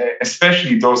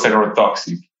 especially those that are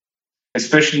toxic,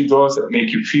 especially those that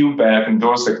make you feel bad and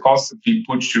those that constantly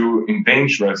put you in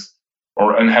dangerous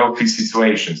or unhealthy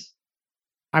situations.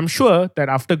 I'm sure that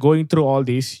after going through all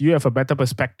this, you have a better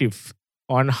perspective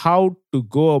on how to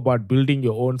go about building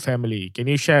your own family. Can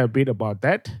you share a bit about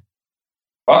that?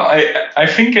 Well, I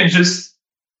think I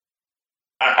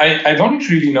don't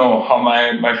really know how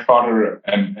my father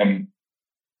and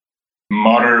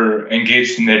mother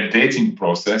engaged in their dating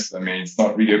process. I mean, it's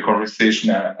not really a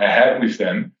conversation I had with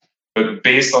them, but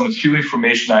based on the few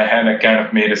information I had, I kind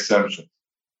of made assumptions.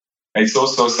 It's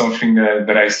also something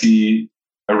that I see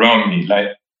around me.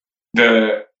 Like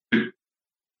the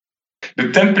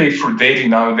template for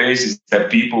dating nowadays is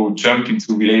that people jump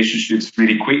into relationships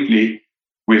really quickly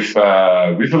with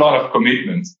a lot of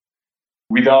commitment,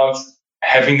 without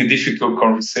having the difficult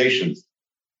conversations,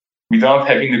 without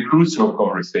having the crucial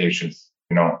conversations,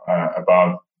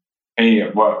 about,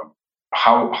 hey,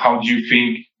 how do you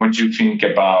think? What do you think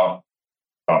about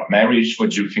marriage?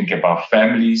 What do you think about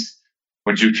families?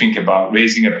 What do you think about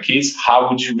raising up kids? How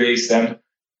would you raise them?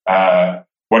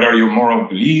 What are your moral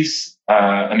beliefs?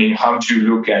 How do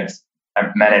you look at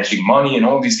managing money and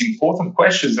all these important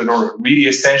questions that are really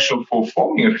essential for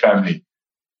forming a family?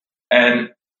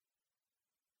 And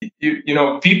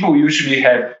people usually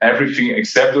have everything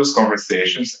except those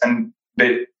conversations. And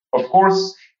they, of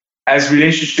course, as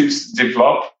relationships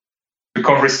develop, the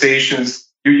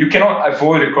conversations, you cannot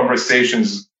avoid the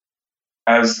conversations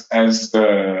as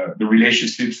the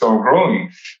relationships are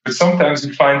growing. But sometimes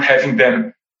you find having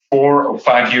them 4 or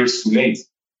 5 years too late.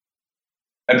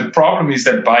 And the problem is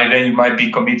that by then you might be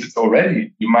committed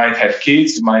already. You might have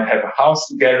kids, you might have a house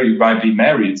together, you might be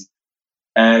married.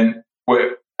 And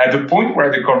at the point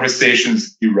where the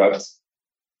conversations erupt,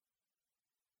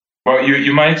 well,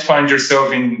 you might find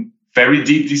yourself in very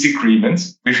deep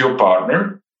disagreement with your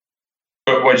partner.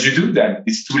 But what you do then,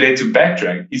 it's too late to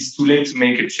backtrack. It's too late to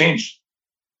make a change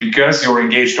because you're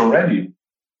engaged already.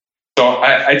 So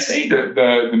I'd say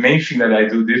the main thing that I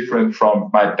do different from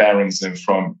my parents and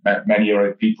from many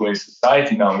other people in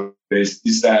society nowadays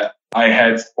is that I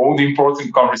had all the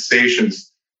important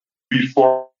conversations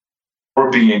before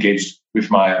being engaged with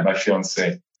my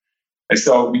fiancée. And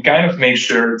so we kind of make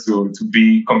sure to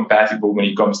be compatible when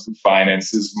it comes to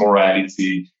finances,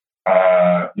 morality,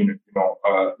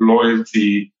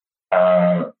 loyalty,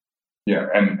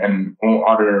 and all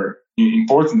other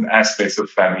important aspects of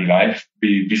family life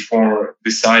before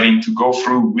deciding to go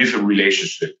through with a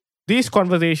relationship. These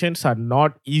conversations are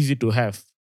not easy to have,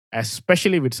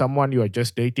 especially with someone you are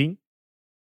just dating.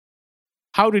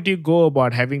 How did you go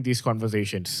about having these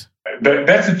conversations?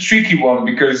 That's a tricky one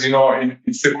because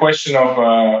it's a question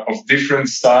of different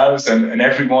styles and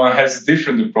everyone has a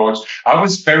different approach. I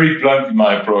was very blunt in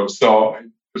my approach. So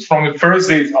from the first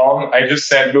date on, I just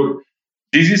said, look,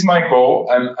 this is my goal.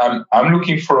 I'm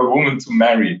looking for a woman to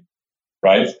marry,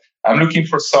 right? I'm looking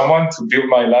for someone to build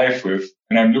my life with,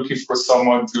 and I'm looking for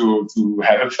someone to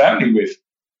have a family with.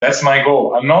 That's my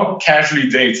goal. I'm not casually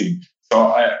dating.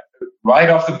 So right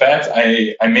off the bat,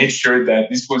 I made sure that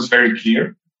this was very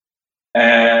clear.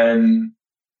 And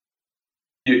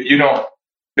you know,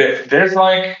 there's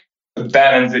like a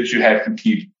balance that you have to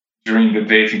keep during the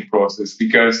dating process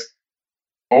because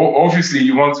obviously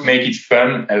you want to make it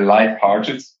fun and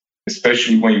light-hearted,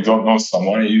 especially when you don't know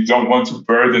someone and you don't want to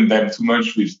burden them too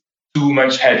much with too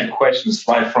much heavy questions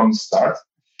right from the start.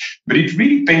 But it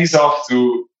really pays off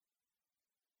to,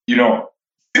 you know,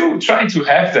 still try to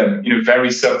have them in a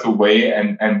very subtle way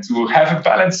and to have a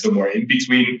balance somewhere in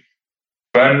between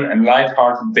fun and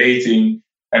light-hearted dating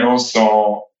and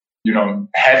also,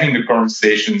 having the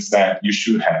conversations that you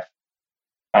should have.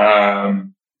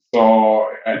 So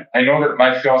I know that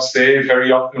my fiance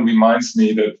very often reminds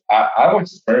me that I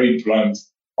was very blunt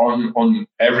on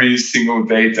every single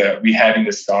date that we had in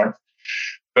the start.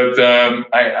 But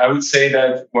I would say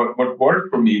that what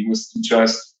worked for me was to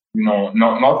just,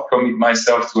 not commit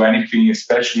myself to anything,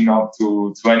 especially not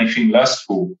to anything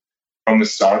lustful from the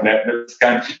start.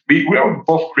 That's we are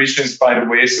both Christians, by the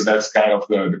way, so that's kind of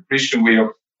the Christian way of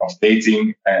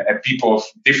dating. And people of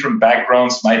different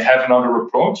backgrounds might have another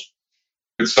approach.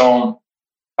 But so,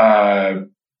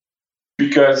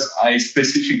 because I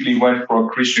specifically went for a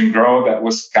Christian girl that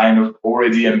was kind of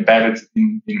already embedded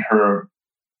in her,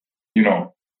 in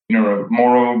her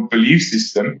moral belief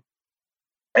system,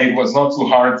 it was not too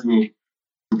hard to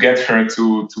get her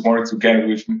to work together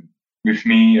with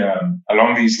me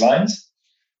along these lines.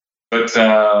 But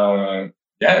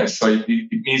yeah, so it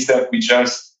means that we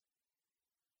just,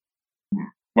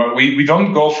 well, we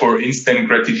don't go for instant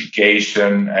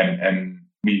gratification and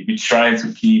we try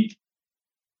to keep,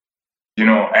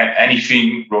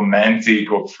 anything romantic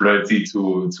or flirty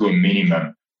to a minimum.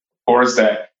 Of course,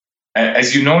 that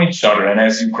as you know each other and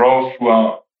as you grow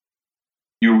throughout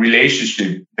your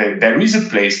relationship, there is a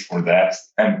place for that,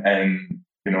 and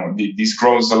this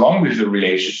grows along with the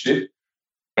relationship.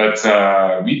 But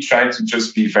we try to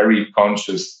just be very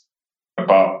conscious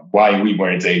about why we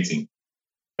were dating.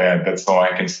 That's all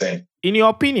I can say. In your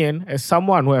opinion, as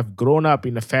someone who have grown up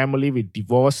in a family with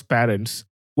divorced parents,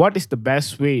 what is the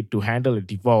best way to handle a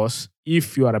divorce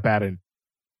if you are a parent?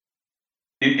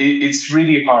 It's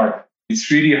really hard.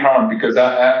 It's really hard because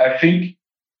I think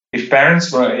if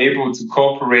parents were able to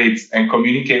cooperate and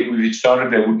communicate with each other,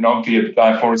 there would not be a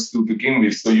divorce to begin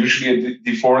with. So usually a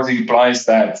divorce implies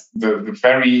that the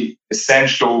very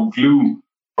essential glue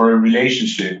for a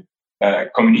relationship,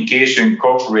 communication,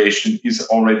 cooperation, is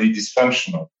already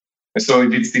dysfunctional. And so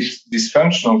if it's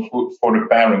dysfunctional for the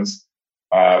parents,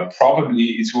 probably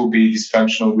it will be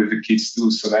dysfunctional with the kids too.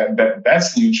 So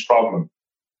that's a huge problem.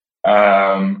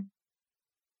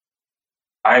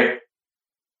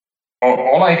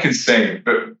 All I can say,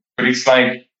 but it's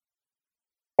like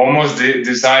almost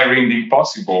desiring the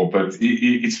impossible. But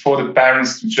it's for the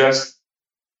parents to just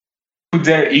put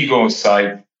their ego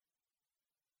aside,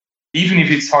 even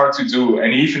if it's hard to do,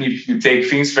 and even if you take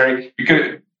things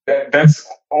because that's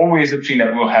always a thing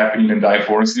that will happen in a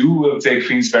divorce. You will take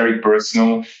things very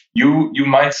personal. You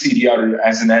might see the other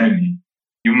as an enemy.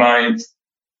 You might.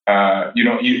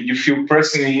 You feel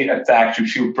personally attacked, you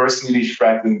feel personally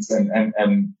threatened,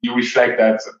 and you reflect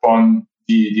that upon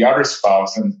the other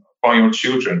spouse and upon your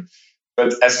children.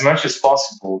 But as much as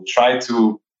possible, try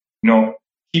to,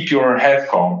 keep your head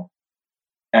calm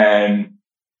and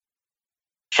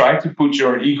try to put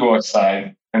your ego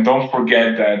aside. And don't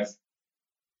forget that,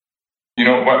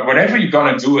 whatever you're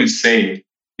going to do and say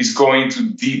is going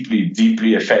to deeply,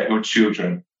 deeply affect your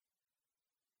children.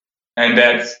 And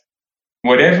that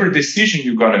whatever decision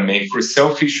you're going to make for a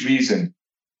selfish reason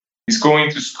is going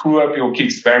to screw up your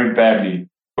kids very badly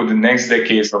for the next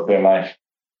decades of their life.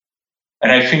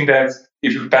 And I think that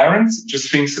if a parent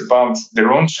just thinks about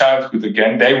their own childhood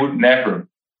again, they would never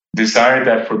desire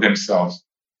that for themselves.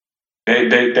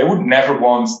 They would never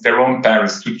want their own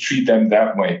parents to treat them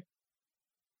that way.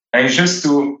 And it's just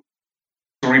to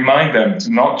remind them to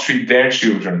not treat their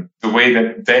children the way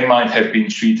that they might have been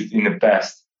treated in the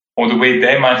past, or the way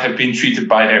they might have been treated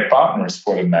by their partners,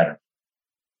 for the matter.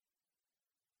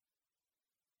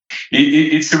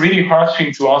 It's a really hard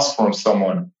thing to ask from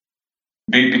someone.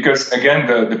 Because, again,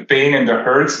 the pain and the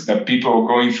hurt that people are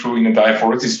going through in a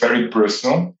divorce is very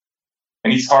personal.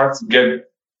 And it's hard to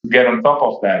get on top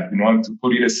of that, to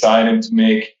put it aside and to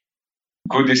make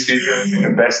good decisions in the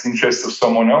best interest of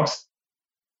someone else.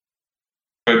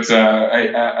 But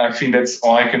I think that's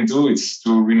all I can do. It's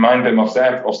to remind them of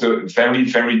that, of the very,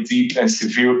 very deep and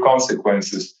severe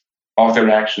consequences of their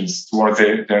actions towards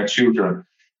their children.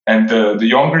 And the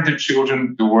younger the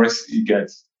children, the worse it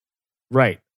gets.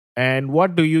 Right. And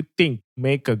what do you think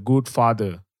make a good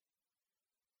father?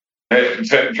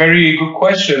 Very good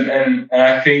question. And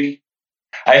I think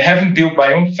I haven't built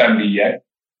my own family yet.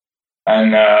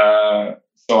 And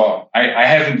so I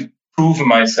haven't proven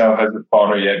myself as a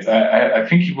father yet. I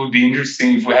think it would be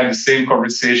interesting if we had the same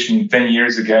conversation in 10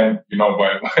 years again,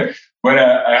 when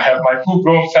I have my full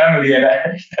grown family and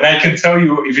I can tell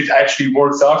you if it actually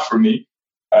works out for me,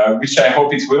 which I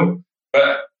hope it will.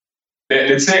 But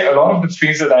let's say a lot of the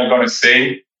things that I'm going to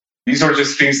say, these are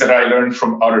just things that I learned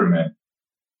from other men.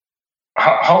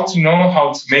 How to know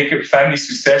how to make a family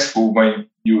successful when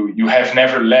you have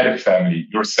never led a family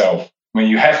yourself, when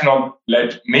you have not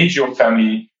made your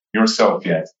family yourself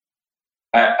yet.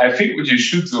 I think what you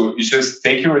should do is just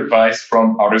take your advice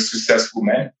from other successful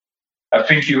men. I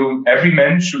think every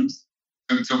man should,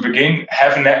 to begin,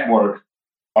 have a network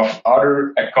of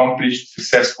other accomplished,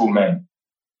 successful men.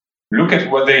 Look at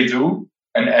what they do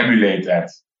and emulate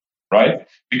that, right?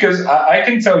 Because I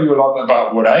can tell you a lot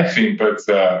about what I think, but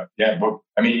I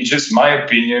mean, it's just my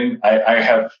opinion. I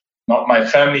have not my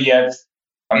family yet.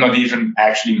 I'm not even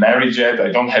actually married yet.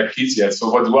 I don't have kids yet. So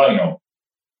what do I know?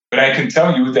 But I can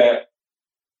tell you that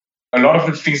a lot of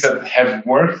the things that have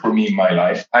worked for me in my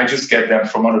life, I just get them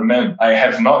from other men. I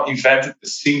have not invented a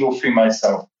single thing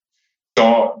myself.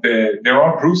 So there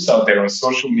are groups out there on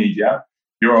social media.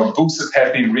 There are books that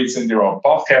have been written. There are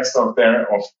podcasts out there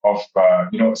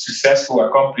of successful,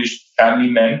 accomplished family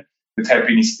men that have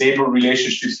been in stable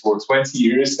relationships for 20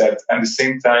 years. That at the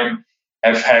same time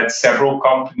have had several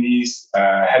companies,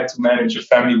 had to manage a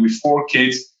family with 4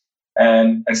 kids,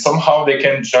 and somehow they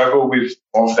can juggle with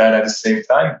all of that at the same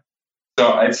time.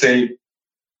 So I'd say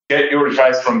get your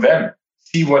advice from them.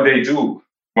 See what they do.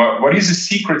 What is the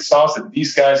secret sauce that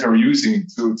these guys are using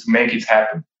to make it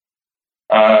happen?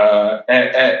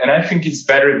 And I think it's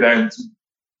better than to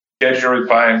get your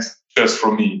advice just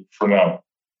from me for now.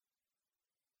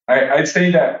 I'd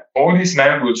say that all these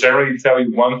men will generally tell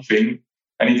you one thing,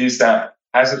 and it is that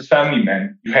as a family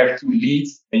man, you have to lead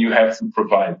and you have to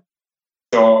provide.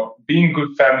 So being a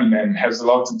good family man has a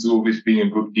lot to do with being a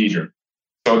good leader.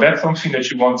 So that's something that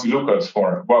you want to look out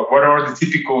for. What are the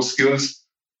typical skills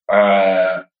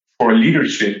for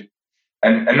leadership?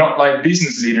 And not like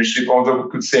business leadership, although we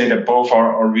could say that both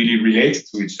are really related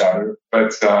to each other.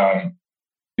 But,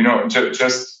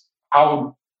 just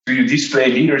how do you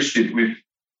display leadership with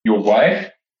your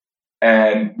wife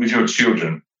and with your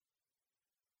children?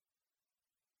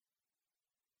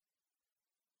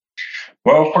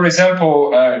 Well, for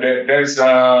example, there's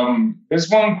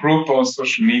one group on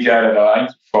social media that I like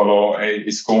to follow.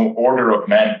 It's called Order of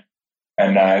Men.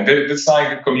 And it's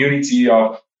like a community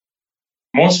of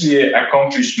mostly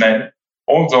accomplished men,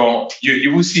 although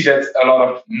you will see that a lot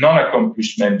of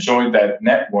non-accomplished men join that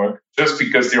network just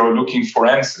because they are looking for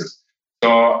answers. So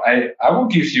I will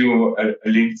give you a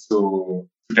link to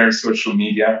their social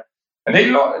media. And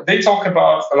they talk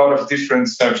about a lot of different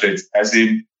subjects, as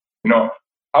in,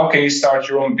 how can you start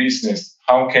your own business?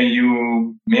 How can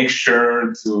you make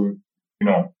sure to,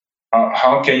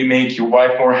 how can you make your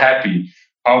wife more happy?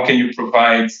 How can you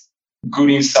provide good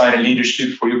insight and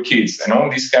leadership for your kids? And all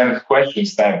these kind of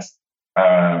questions that,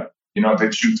 that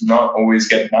you do not always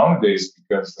get nowadays.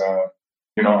 Because,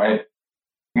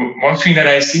 one thing that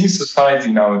I see in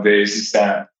society nowadays is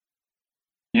that,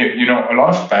 a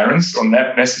lot of parents are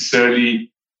not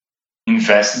necessarily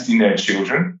invested in their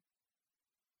children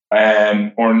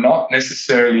and or not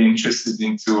necessarily interested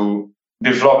into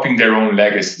developing their own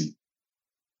legacy.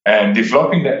 And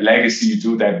developing that legacy, you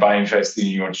do that by investing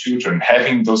in your children,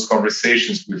 having those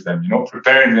conversations with them,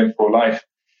 preparing them for life.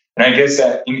 And I guess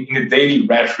that in the daily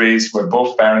rat race where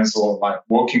both parents are like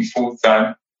working full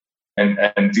time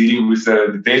and dealing with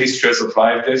the daily stress of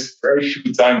life, there's very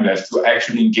few time left to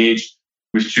actually engage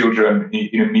with children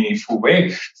in a meaningful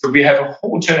way. So we have a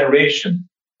whole generation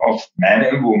of men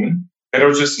and women that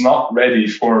are just not ready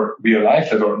for real life,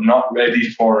 that are not ready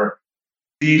for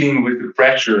dealing with the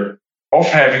pressure of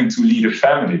having to lead a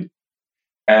family.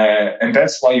 And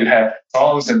that's why you have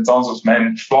tons and tons of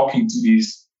men flocking to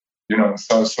these,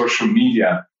 social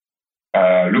media,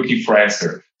 looking for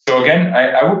answers. So again,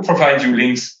 I will provide you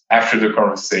links after the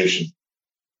conversation.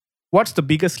 What's the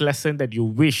biggest lesson that you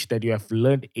wish that you have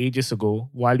learned ages ago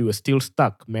while you were still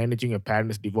stuck managing your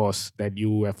parents' divorce that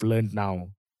you have learned now?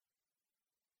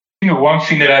 One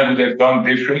thing that I would have done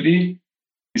differently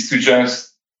is to just,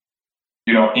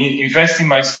 invest in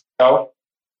myself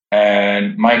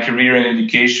and my career and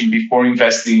education before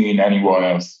investing in anyone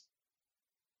else.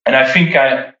 And I think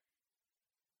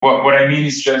what I mean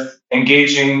is just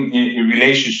engaging in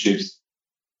relationships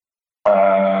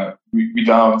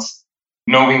without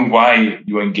knowing why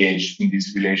you engage in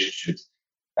these relationships.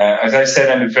 As I said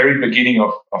at the very beginning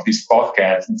of this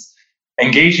podcast, it's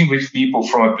engaging with people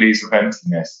from a place of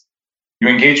emptiness. You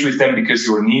engage with them because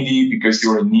you're needy, because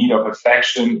you're in need of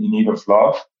affection, in need of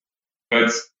love.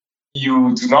 But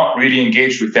you do not really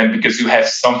engage with them because you have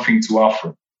something to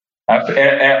offer.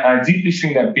 I deeply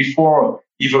think that before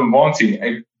even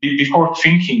wanting, before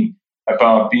thinking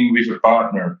about being with a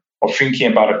partner or thinking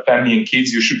about a family and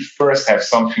kids, you should first have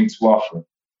something to offer.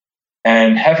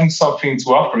 And having something to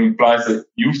offer implies that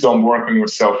you've done work on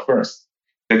yourself first,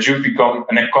 that you've become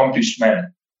an accomplished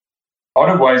man.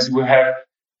 Otherwise, you will have,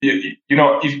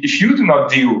 if you do not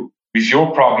deal with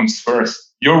your problems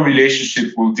first, your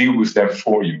relationship will deal with them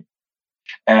for you.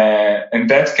 And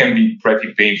that can be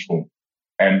pretty painful.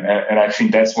 And I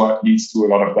think that's what leads to a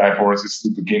lot of divorces to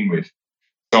begin with.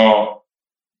 So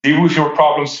deal with your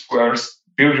problems first,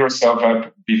 build yourself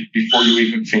up before you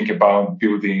even think about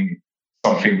building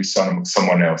something with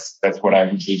someone else. That's what I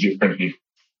would do differently.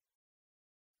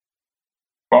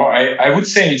 Well, I would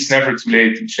say it's never too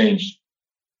late to change.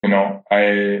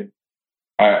 I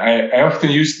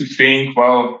often used to think,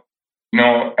 well,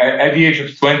 at the age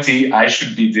of 20, I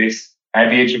should be this. At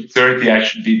the age of 30, I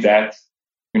should be that.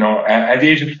 At the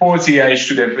age of 40, I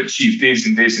should have achieved this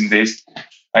and this and this.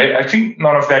 I think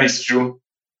none of that is true.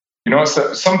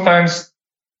 So sometimes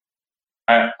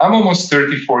I'm almost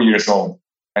 34 years old.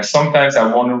 And sometimes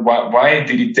I wonder why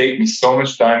did it take me so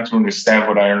much time to understand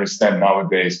what I understand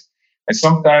nowadays? And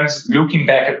sometimes looking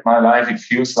back at my life, it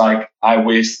feels like I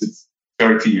wasted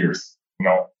 30 years.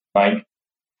 Like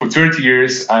for 30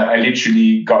 years, I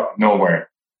literally got nowhere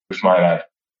with my life.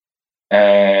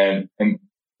 And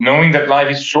knowing that life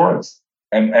is short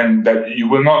and that you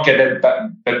will not get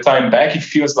that time back, it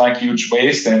feels like a huge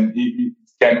waste and it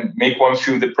can make one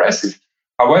feel depressive.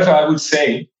 However, I would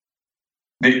say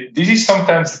this is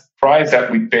sometimes the price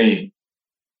that we pay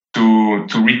to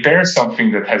repair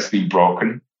something that has been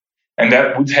broken and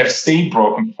that would have stayed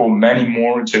broken for many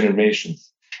more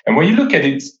generations. And when you look at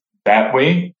it that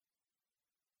way,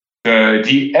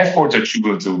 the effort that you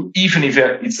will do, even if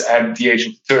it's at the age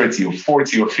of 30 or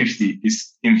 40 or 50,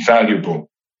 is invaluable.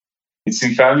 It's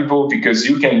invaluable because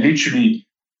you can literally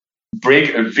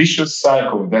break a vicious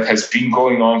cycle that has been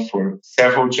going on for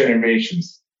several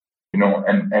generations,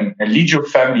 and lead your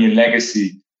family and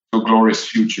legacy to a glorious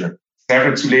future. It's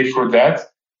never too late for that,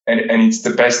 and it's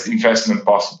the best investment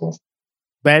possible.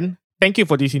 Ben, thank you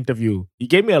for this interview. You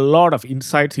gave me a lot of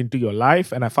insights into your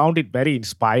life, and I found it very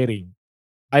inspiring.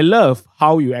 I love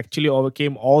how you actually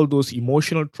overcame all those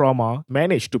emotional trauma,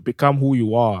 managed to become who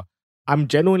you are. I'm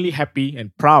genuinely happy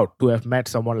and proud to have met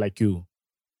someone like you.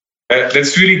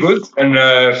 That's really good, and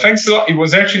thanks a lot. It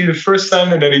was actually the first time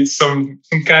that I did some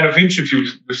kind of interview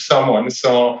with someone.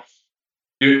 So,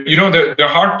 the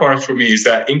hard part for me is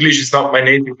that English is not my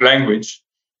native language.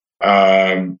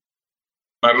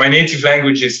 My native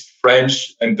language is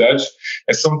French and Dutch,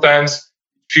 and sometimes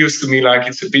it feels to me like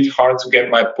it's a bit hard to get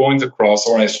my point across,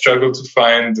 or I struggle to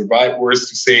find the right words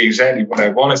to say exactly what I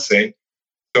want to say.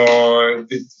 So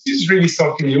this is really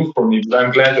something new for me, but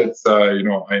I'm glad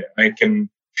that I can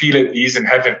feel at ease and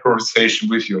have a conversation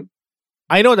with you.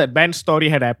 I know that Ben's story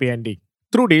had a happy ending.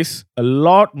 Through this, a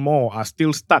lot more are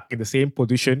still stuck in the same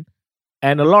position,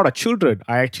 and a lot of children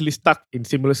are actually stuck in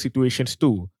similar situations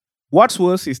too. What's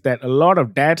worse is that a lot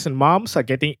of dads and moms are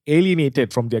getting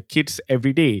alienated from their kids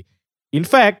every day. In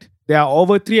fact, there are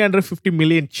over 350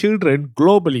 million children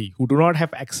globally who do not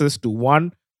have access to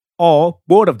one or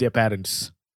both of their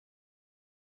parents.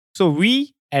 So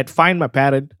we at Find My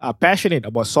Parent are passionate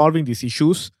about solving these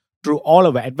issues through all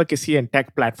of our advocacy and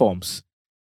tech platforms.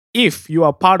 If you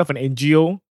are part of an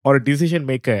NGO or a decision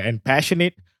maker and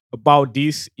passionate about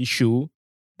this issue,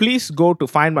 please go to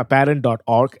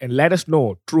findmyparent.org and let us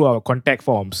know through our contact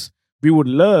forms. We would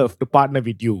love to partner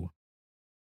with you.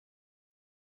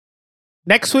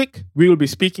 Next week, we will be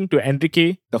speaking to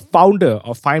Enrique, the founder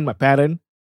of Find My Parent,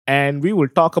 and we will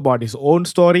talk about his own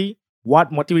story,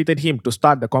 what motivated him to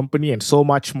start the company, and so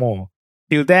much more.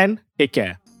 Till then, take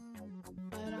care.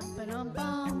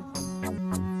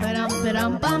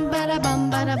 Ba-dum, ba-dum, ba-da-bum,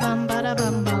 ba-da-bum.